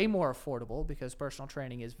it's way more affordable because personal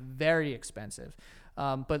training is very expensive.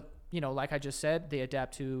 But like I just said, they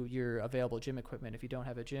adapt to your available gym equipment. If you don't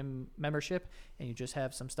have a gym membership and you just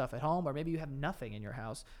have some stuff at home, or maybe you have nothing in your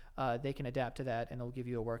house, they can adapt to that, and they'll give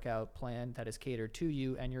you a workout plan that is catered to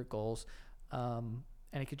you and your goals. And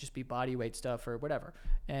it could just be body weight stuff or whatever.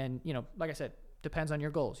 And, like I said, depends on your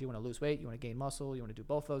goals. You want to lose weight, you want to gain muscle, you want to do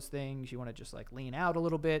both those things, you want to just like lean out a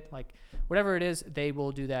little bit, like whatever it is, they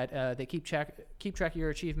will do that. They keep track of your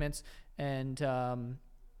achievements, and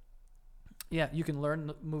you can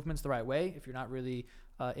learn movements the right way if you're not really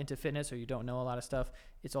into fitness or you don't know a lot of stuff.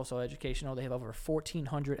 It's also educational. They have over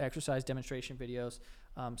 1,400 exercise demonstration videos,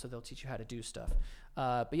 so they'll teach you how to do stuff.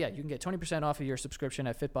 But yeah, you can get 20% off of your subscription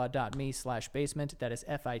at fitbod.me/basement. That is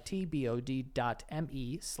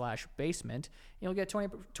fitbod.me/basement. You'll get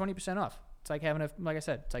 20% off. It's like having like I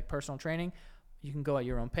said, it's like personal training. You can go at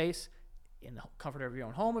your own pace, in the comfort of your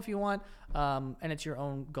own home if you want, and it's your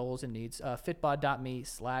own goals and needs.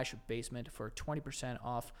 Fitbod.me/basement for 20%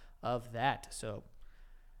 off of that. So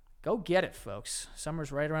go get it, folks.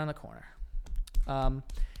 Summer's right around the corner. And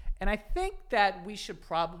I think that we should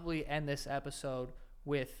probably end this episode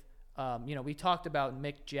with, we talked about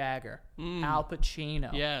Mick Jagger, Al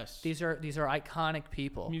Pacino. Yes. These are iconic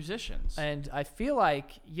people. Musicians. And I feel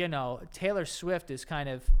like, Taylor Swift is kind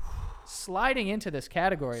of sliding into this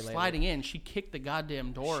category lately. Sliding in. She kicked the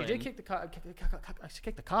goddamn door in. She did kick the cock. She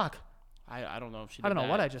kicked the cock. I don't know if she did I don't know that.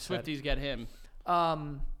 what I just said. Swifties get him.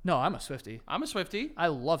 No, I'm a Swiftie. I'm a Swiftie. I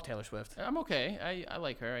love Taylor Swift. I'm okay. I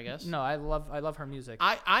like her, I guess. No, I love her music.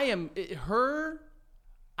 I am her.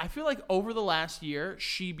 I feel like over the last year,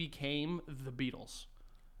 she became the Beatles.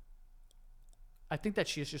 I think that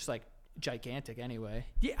she's just like gigantic anyway.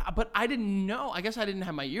 Yeah, but I didn't know. I guess I didn't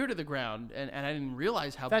have my ear to the ground, and I didn't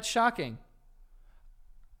realize how. That's shocking.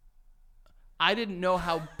 I didn't know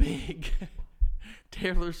how big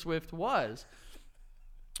Taylor Swift was.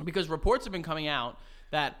 Because reports have been coming out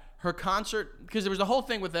that her concert, because there was the whole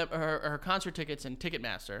thing with her concert tickets and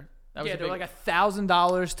Ticketmaster. That was they're like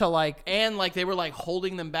 $1,000 to like, and like they were like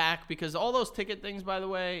holding them back because all those ticket things, by the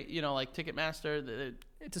way, like Ticketmaster,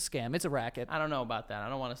 it's a scam. It's a racket. I don't know about that. I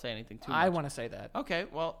don't want to say anything too much. I want to say that. Okay,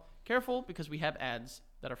 well, careful because we have ads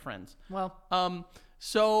that are friends. Well,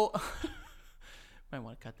 so might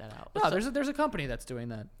want to cut that out. No, there's a company that's doing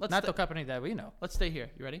that. Not the company that we know. Let's stay here.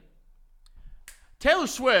 You ready? Taylor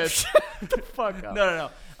Swift. Fuck up.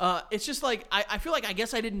 No. It's just like, I feel like I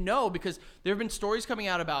guess I didn't know because there have been stories coming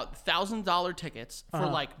out about $1,000 tickets for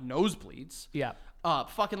like nosebleeds. Yeah.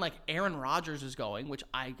 Fucking like Aaron Rodgers is going, which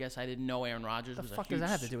I guess I didn't know Aaron Rodgers was a huge... The fuck does that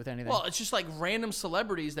have to do with anything? Well, it's just like random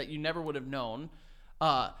celebrities that you never would have known.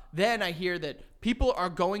 Then I hear that people are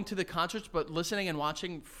going to the concerts but listening and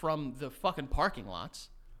watching from the fucking parking lots.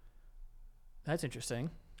 That's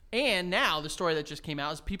interesting. And now the story that just came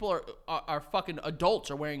out is people are fucking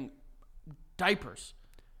adults are wearing diapers.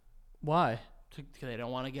 Why? Because they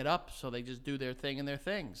don't want to get up, so they just do their thing and their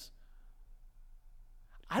things.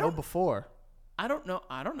 Before. I don't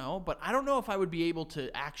know, but I don't know if I would be able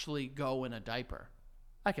to actually go in a diaper.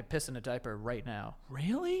 I could piss in a diaper right now.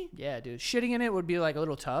 Really? Yeah, dude. Shitting in it would be like a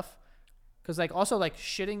little tough. Because like also like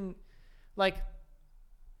shitting, like,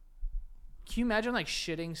 can you imagine like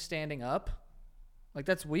shitting standing up? Like,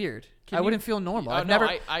 that's weird. Can I you- wouldn't feel normal. Oh, I've no, never,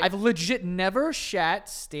 I- I've legit never shat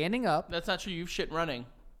standing up. That's not true. You've shit running.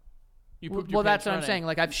 You pooped your Well, that's pants what I'm running. saying.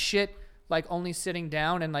 Like, I've shit like only sitting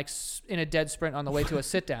down and like in a dead sprint on the way to a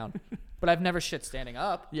sit down, but I've never shit standing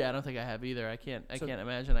up. Yeah, I don't think I have either. I can't So-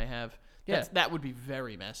 imagine I have. Yeah. That would be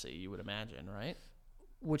very messy, you would imagine, right?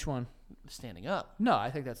 Which one? Standing up. No,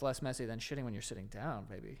 I think that's less messy than shitting when you're sitting down,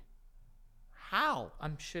 baby. How?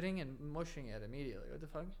 I'm shitting and mushing it immediately. What the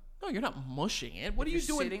fuck? No, you're not mushing it. What are you You're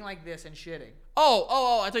doing? Sitting like this and shitting.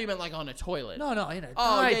 Oh, I thought you meant like on a toilet. No, in a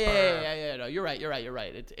Oh, diaper. yeah. No, you're right.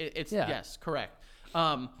 It's Yeah. yes, correct.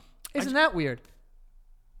 Isn't that weird?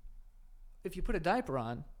 If you put a diaper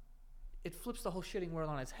on, it flips the whole shitting world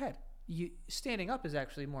on its head. Standing up is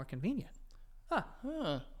actually more convenient. Huh.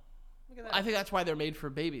 Huh. Look at that. I think that's why they're made for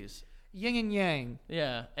babies. Yin and yang.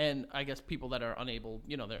 Yeah, and I guess people that are unable,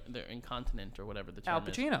 they're incontinent or whatever the term Al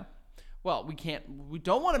is. Pacino. Well, we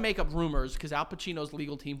don't want to make up rumors because Al Pacino's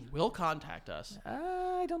legal team will contact us.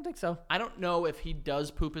 I don't think so. I don't know if he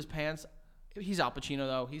does poop his pants. He's Al Pacino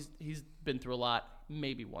though. He's been through a lot,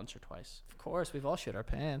 maybe once or twice. Of course, we've all shit our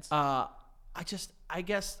pants. I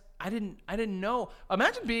guess I didn't know.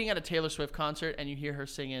 Imagine being at a Taylor Swift concert and you hear her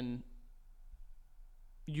singing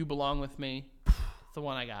 "You Belong with Me." That's the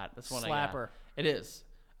one I got. That's the one I got. Slapper. It is.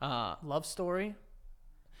 Love story.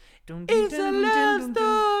 Dun, dun, It's dun, a dun, love dun, dun.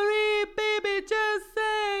 story, baby. Just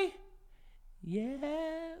say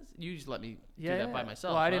yes. You just let me do that by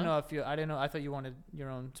myself. Well, I didn't huh? know if you. I didn't know. I thought you wanted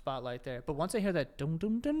your own spotlight there. But once I hear that dum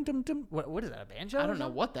dum dum dum dum, what is that? A banjo? I or don't know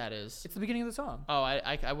something? what that is. It's the beginning of the song. Oh,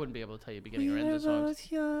 I wouldn't be able to tell you beginning or end of the We were songs.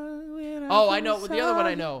 both young when Oh, I know. first The other one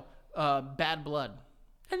I saw know. Bad Blood.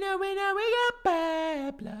 I know we got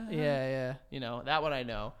bad blood. you. Yeah. That one I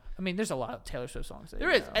know. I mean, there's a lot of Taylor Swift songs. That There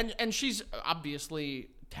you is, know. and she's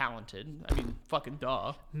obviously talented. I mean, fucking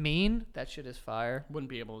duh. Mean. That shit is fire. Wouldn't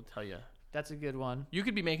be able to tell you. That's a good one. You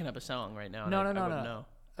could be making up a song right now. And No. I wouldn't know.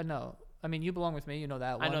 No. I mean, You Belong with Me. You know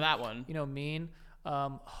that one. I know that one. You know Mean.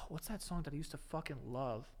 What's that song that I used to fucking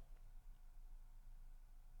love?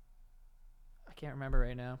 I can't remember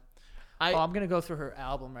right now. I'm gonna go through her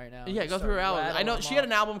album right now. Yeah, Just go through her start album. I rattling know them she had off.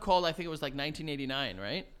 an album called, I think it was like 1989,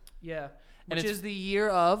 right? Yeah, And which it's- is the year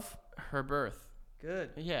of. Her birth.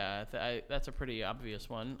 Good. Yeah, that's a pretty obvious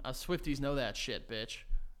one. Swifties know that shit, bitch.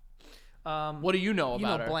 What What do you know you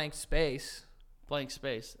about know? her? Blank Space. Blank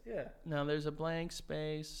space. Yeah. No, there's a blank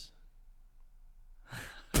space.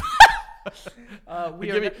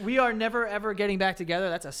 We are never ever getting back together.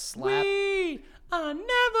 That's a slap. We are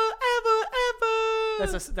never, ever,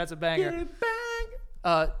 ever. That's a banger. getting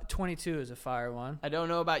back. 22 is a fire one. I don't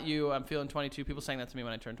know about you. I'm feeling 22. People sang that to me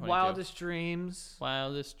when I turned 22. Wildest Dreams.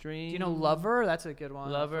 Wildest dream. Do you know Lover? That's a good one.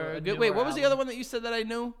 For Lover. a Good. Wait, newer what was the other album. one that you said that I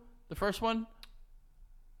knew? The first one?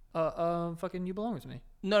 Fucking You Belong with Me.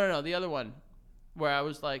 No. The other one, where I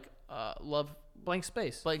was like, love Blank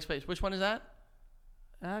Space. blank space. Which one is that?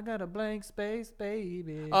 I got a blank space,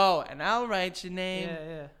 baby. Oh, and I'll write your name.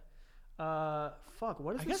 Yeah. Fuck.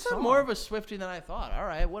 What is I this guess song? I'm more of a Swiftie than I thought. All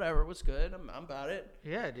right, whatever. What's good? I'm about it.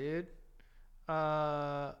 Yeah, dude.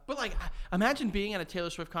 But like, imagine being at a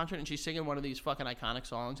Taylor Swift concert and she's singing one of these fucking iconic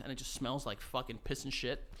songs and it just smells like fucking piss and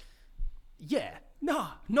shit. Yeah.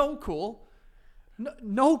 No, cool.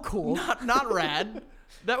 No cool. Not rad.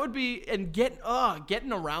 That would be, and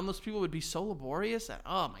getting around those people would be so laborious.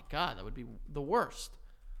 Oh my god, that would be the worst.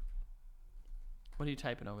 What are you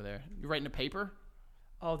typing over there? You writing a paper?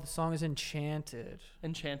 Oh, the song is Enchanted.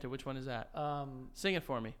 Enchanted. Which one is that? Sing it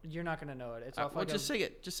for me. You're not gonna know it. It's Well, off like just a, sing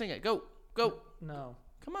it. Just sing it. Go. No.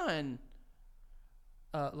 Come on.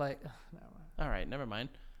 Never mind. All right, never mind.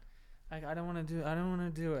 I don't want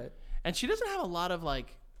to do it. And she doesn't have a lot of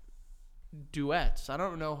like duets. I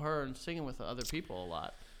don't know her and singing with other people a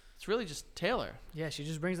lot. It's really just Taylor. Yeah, she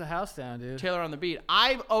just brings the house down, dude. Taylor on the beat.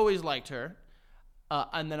 I've always liked her.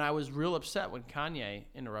 And then I was real upset when Kanye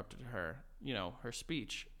interrupted her, her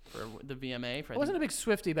speech for the VMA. I wasn't a big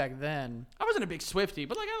Swiftie back then. I wasn't a big Swiftie,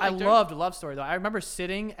 but like I I liked her. loved Love Story though. I remember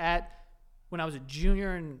sitting at when I was a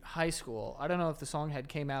junior in high school. I don't know if the song had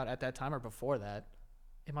came out at that time or before that.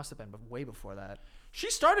 It must have been way before that. She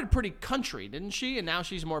started pretty country, didn't she? And now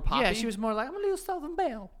she's more poppy. Yeah, she was more like I'm a little Southern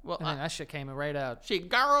Belle. Well, and then that shit came right out. She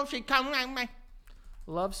come around me.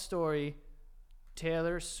 Love Story,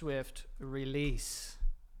 Taylor Swift release.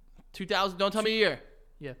 2000. Don't tell me a year.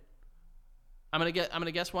 Yeah. I'm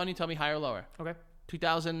gonna guess one. You tell me higher or lower. Okay.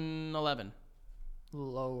 2011.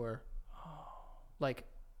 Lower. Like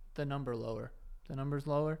the number lower. The number's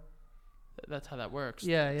lower. That's how that works.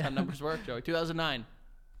 Yeah, That's how numbers work, Joey. 2009.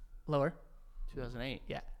 Lower. 2008.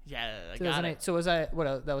 Yeah. Yeah, I got 2008. it. So was I?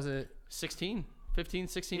 What? That was a 16. 15,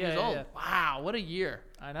 16 Yeah, years yeah, old. yeah. Wow, what a year.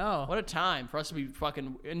 I know. What a time for us to be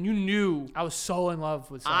fucking. And you knew. I was so in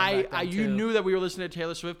love with song back then, You too. knew that we were listening to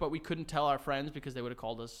Taylor Swift, but we couldn't tell our friends because they would have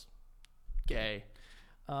called us gay.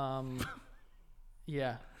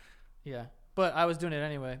 Yeah. But I was doing it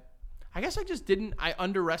anyway. I guess I just didn't. I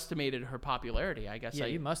underestimated her popularity. I guess Yeah,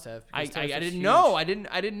 you must have. I because Taylor Swift's didn't huge. know. I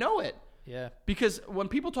didn't know it. Yeah. Because when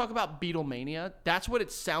people talk about Beatlemania, that's what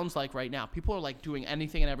it sounds like right now. People are like doing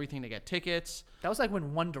anything and everything to get tickets. That was like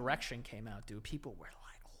when One Direction came out, dude. People were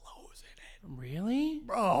like losing it. Really?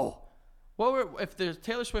 Bro. What were if there's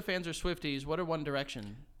Taylor Swift fans or Swifties? What are One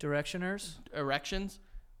Direction Directioners? erections?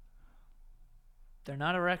 They're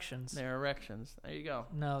not erections. They're erections. There you go.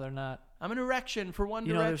 No, they're not. I'm an erection for One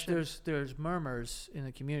You know, Direction. there's murmurs in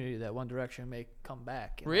the community that One Direction may come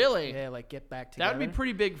back. and, Really? Like, like get back together. That would be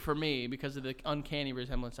pretty big for me because of the uncanny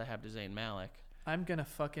resemblance I have to Zayn Malik. I'm gonna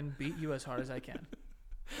fucking beat you as hard as I can.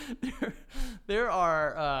 There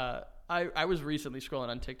are. I was recently scrolling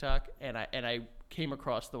on TikTok and I came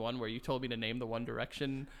across the one where you told me to name the One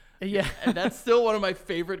Direction. Yeah. And that's still one of my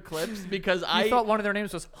favorite clips because I thought one of their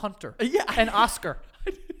names was Hunter. Yeah. And Oscar.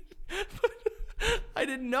 I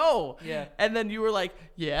didn't know. Yeah. And then you were like,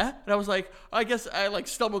 yeah, and I was like, I guess I like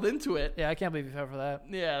stumbled into it. Yeah, I can't believe you fell for that.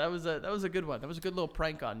 Yeah, that was a good one. That was a good little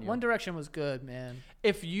prank on you. One Direction was good, man.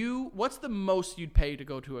 What's the most you'd pay to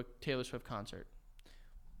go to a Taylor Swift concert?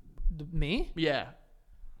 Me? Yeah,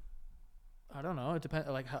 I don't know. It depends.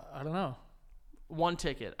 Like, I don't know. one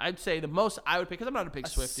ticket. I'd say the most I would pay because I'm not a big A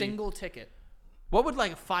Swiftie. single ticket What would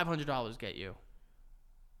like $500 get you?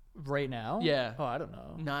 right now? Yeah. Oh, I don't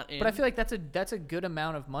know. Not in. But I feel like that's a good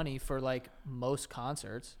amount of money for like most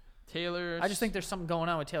concerts. Taylor. I just think there's something going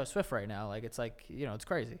on with Taylor Swift right now. Like it's it's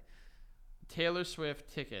crazy. Taylor Swift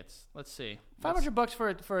tickets. Let's see.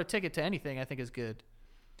 $500 for a ticket to anything, I think is good.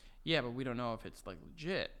 Yeah, but we don't know if it's like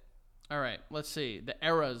legit. All right, let's see. The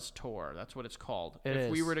Eras Tour. That's what it's called.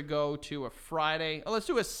 If we is. were to go to a Friday, let's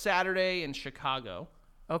do a Saturday in Chicago.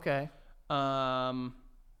 Okay.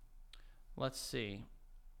 Let's see.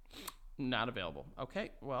 Not available.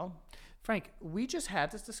 Okay, well. Frank, we just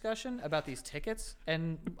had this discussion about these tickets,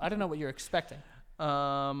 and I don't know what you're expecting.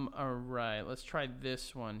 All right, let's try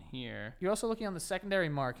this one here. You're also looking on the secondary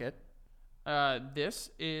market. This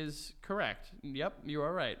is correct. Yep, you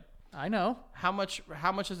are right. I know. How much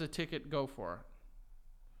does a ticket go for?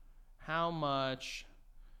 How much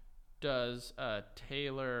does a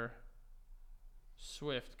Taylor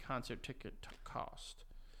Swift concert ticket cost?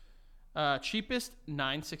 Cheapest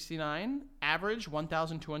 $9.69, average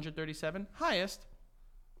 $1,237, highest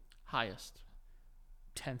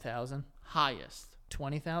 10,000, highest.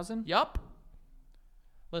 20,000. Yup.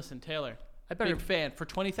 Listen, Taylor, I better. big fan. For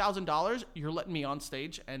 $20,000, you're letting me on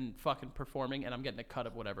stage and fucking performing, and I'm getting a cut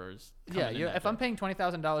of whatever is. Yeah, coming in that if day. I'm paying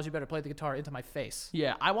 $20,000, you better play the guitar into my face.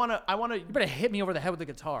 Yeah, I wanna. You better hit me over the head with the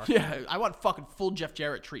guitar. Yeah, I want fucking full Jeff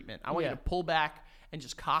Jarrett treatment. I want Yeah. you to pull back and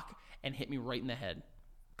just cock and hit me right in the head.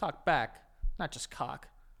 Cock back, not just cock.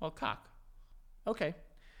 Well, cock. Okay.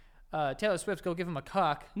 Taylor Swift, go give him a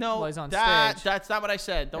cock No, while he's on that's stage. not what I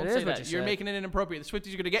said. Don't It say is what that. you You're said. making it inappropriate. The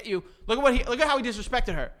Swifties are gonna get you. Look at how he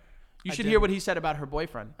disrespected her. You I should did. hear what he said about her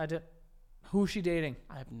boyfriend. I did. Who's she dating?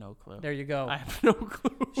 I have no clue. There you go. I have no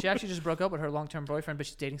clue. She actually just broke up with her long-term boyfriend, but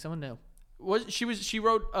she's dating someone new. She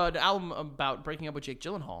wrote an album about breaking up with Jake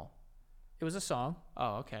Gyllenhaal. It was a song.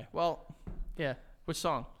 Oh, okay. Well, Yeah. which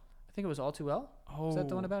song? I think it was All Too Well. Oh, Is that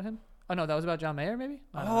the one about him? Oh, no, that was about John Mayer, maybe?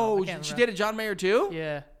 I don't know. Oh, I can't she remember. did a John Mayer too.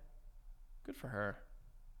 Yeah. Good for her.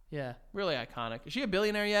 Yeah. Really iconic. Is she a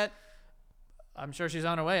billionaire yet? I'm sure she's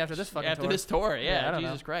on her way after this fucking After tour. this tour, Yeah, yeah. I don't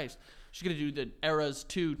Jesus know. Christ. She's gonna do the Eras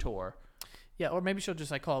 2 tour. Yeah, or maybe she'll just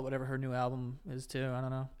like call it whatever her new album is too. I don't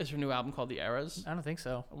know. Is her new album called The Eras? I don't think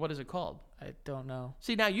so. What is it called? I don't know.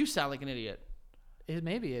 See, now you sound like an idiot.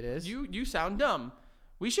 Maybe it is. You sound dumb.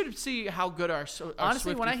 We should see how good our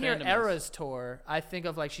Honestly, when Swiftie I hear fandom is. Eras tour, I think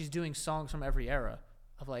of like she's doing songs from every era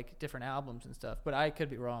of like different albums and stuff. But I could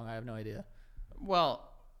be wrong. I have no idea. Well,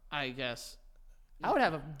 I guess I would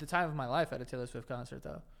have the time of my life at a Taylor Swift concert,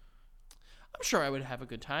 though. I'm sure I would have a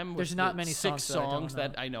good time. With There's not the many 6 songs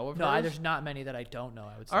that I know of. No, hers. there's not many that I don't know.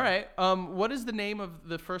 I would say. All right. What is the name of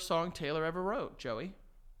the first song Taylor ever wrote, Joey?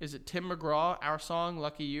 Is it Tim McGraw, Our Song,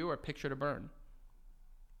 Lucky You, or Picture to Burn?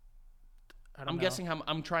 I don't I'm know. guessing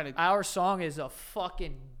I'm trying to. Our Song is a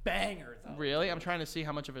fucking banger, though. Really? I'm trying to see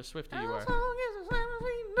how much of a Swiftie you Our are. song is a song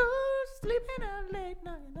we know, sleeping out late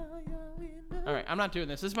night, you're window. All right, I'm not doing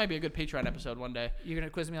this. This might be a good Patreon episode one day. You're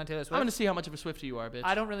gonna quiz me on Taylor Swift? I'm going to see how much of a Swiftie you are, bitch.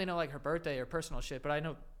 I don't really know like her birthday or personal shit, but I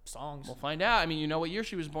know songs. We'll find out. I mean, you know what year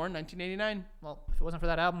she was born? 1989? Well, if it wasn't for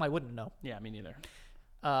that album, I wouldn't know. Yeah, me neither.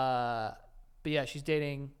 But yeah, she's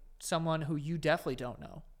dating someone who you definitely don't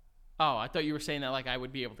know. Oh, I thought you were saying that like I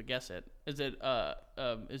would be able to guess it.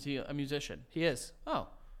 Is he a musician? He is. Oh.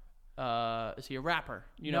 Is he a rapper?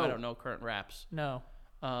 You know, No. I don't know current raps. No.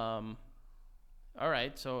 All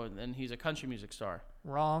right, so then he's a country music star.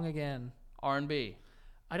 Wrong again. R&B.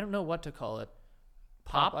 I don't know what to call it.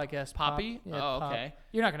 Pop? I guess. Poppy? Pop. Yeah, Oh, pop. okay.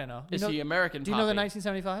 You're not going to know. Is he American Do you know the Poppy?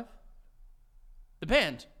 1975? The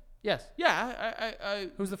band? Yes. Yeah,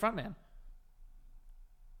 Who's the front man?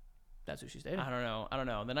 That's who she's dating. I don't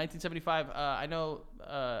know. The 1975, I know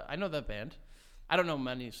that band. I don't know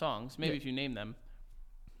many songs. Maybe Yeah. if you name them.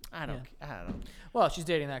 I don't know. Well, she's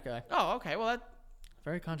dating that guy. Oh, okay. Well, that.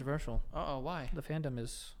 Very controversial. Uh-oh, why? The fandom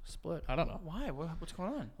is split. I don't know. Why? What's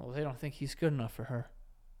going on? Well, they don't think he's good enough for her.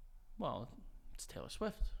 Well, it's Taylor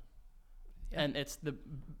Swift. Yeah. And it's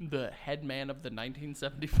the head man of the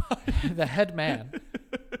 1975. The head man.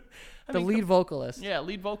 I The mean, lead vocalist. Yeah,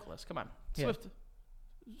 lead vocalist. Come on. Yeah.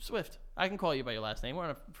 Swift. I can call you by your last name. We're on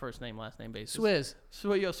a first name, last name basis. Swizz.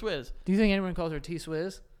 Swizz. Do you think anyone calls her T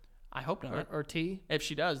Swizz? I hope not. Or T? If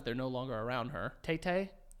she does, they're no longer around her. Tay Tay?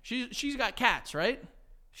 She's got cats, right?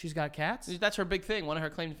 She's got cats? That's her big thing. One of her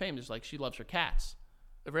claim to fame is like she loves her cats.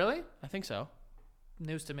 Really? I think so.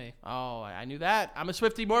 News to me. Oh, I knew that. I'm a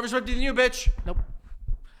Swiftie, more of a Swiftie than you, bitch. Nope.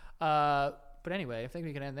 But anyway, I think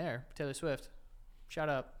we can end there. Taylor Swift. Shout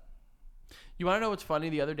out. You want to know what's funny?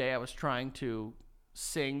 The other day I was trying to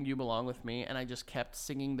sing You Belong With Me, and I just kept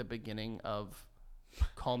singing the beginning of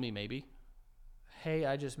Call Me Maybe. Hey,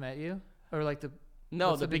 I just met you? Or like the... No,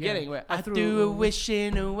 What's the beginning. Where I I threw threw a- a wish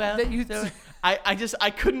in a well. That you- I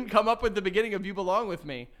couldn't come up with the beginning of You Belong With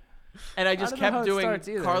Me. And I just don't know how kept it doing starts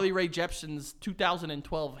either. Carly Rae Jepsen's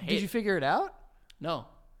 2012 hit. Did you figure it out? No.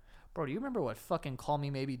 Bro, do you remember what fucking Call Me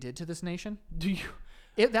Maybe did to this nation? Do you?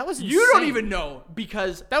 That was You don't insane. even know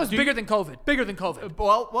because That was do bigger you- than COVID. Bigger than COVID.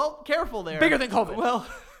 Well, careful there. Bigger than COVID. Well,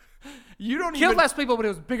 you don't Killed even. less people, but it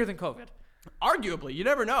was bigger than COVID. Arguably, you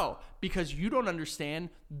never know because you don't understand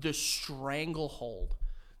the stranglehold,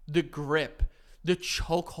 the grip, the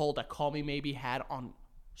chokehold that Call Me Maybe had on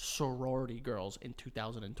sorority girls in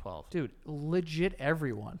 2012. Dude, legit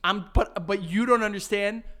everyone. But you don't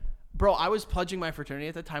understand, bro. I was pledging my fraternity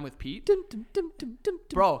at the time with Pete. Dum, dum, dum, dum, dum,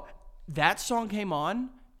 dum. Bro, that song came on.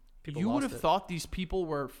 People You would lost have it. thought these people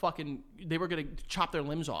were they were gonna chop their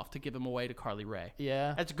limbs off to give them away to Carly Rae.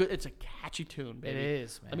 Yeah. That's good. It's a catchy tune, baby. It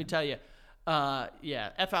is, man. Let me tell you. Yeah,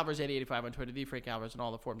 F Alvarez 8085 on Twitter, the Frank Alvarez on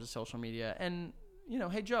all the forms of social media. And,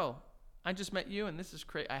 hey, Joe, I just met you, and this is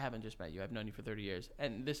crazy. I haven't just met you. I've known you for 30 years.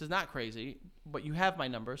 And this is not crazy, but you have my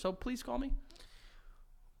number, so please call me.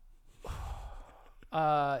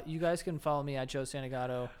 You guys can follow me at Joe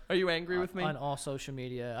Santagato Are you angry with me? on all social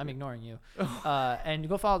media. I'm ignoring you. And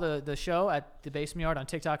go follow the show at The Basement Yard on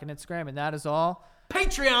TikTok and Instagram, and that is all.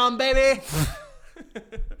 Patreon, baby!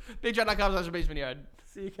 Patreon.com/basementyard.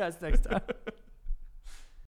 See you guys next time.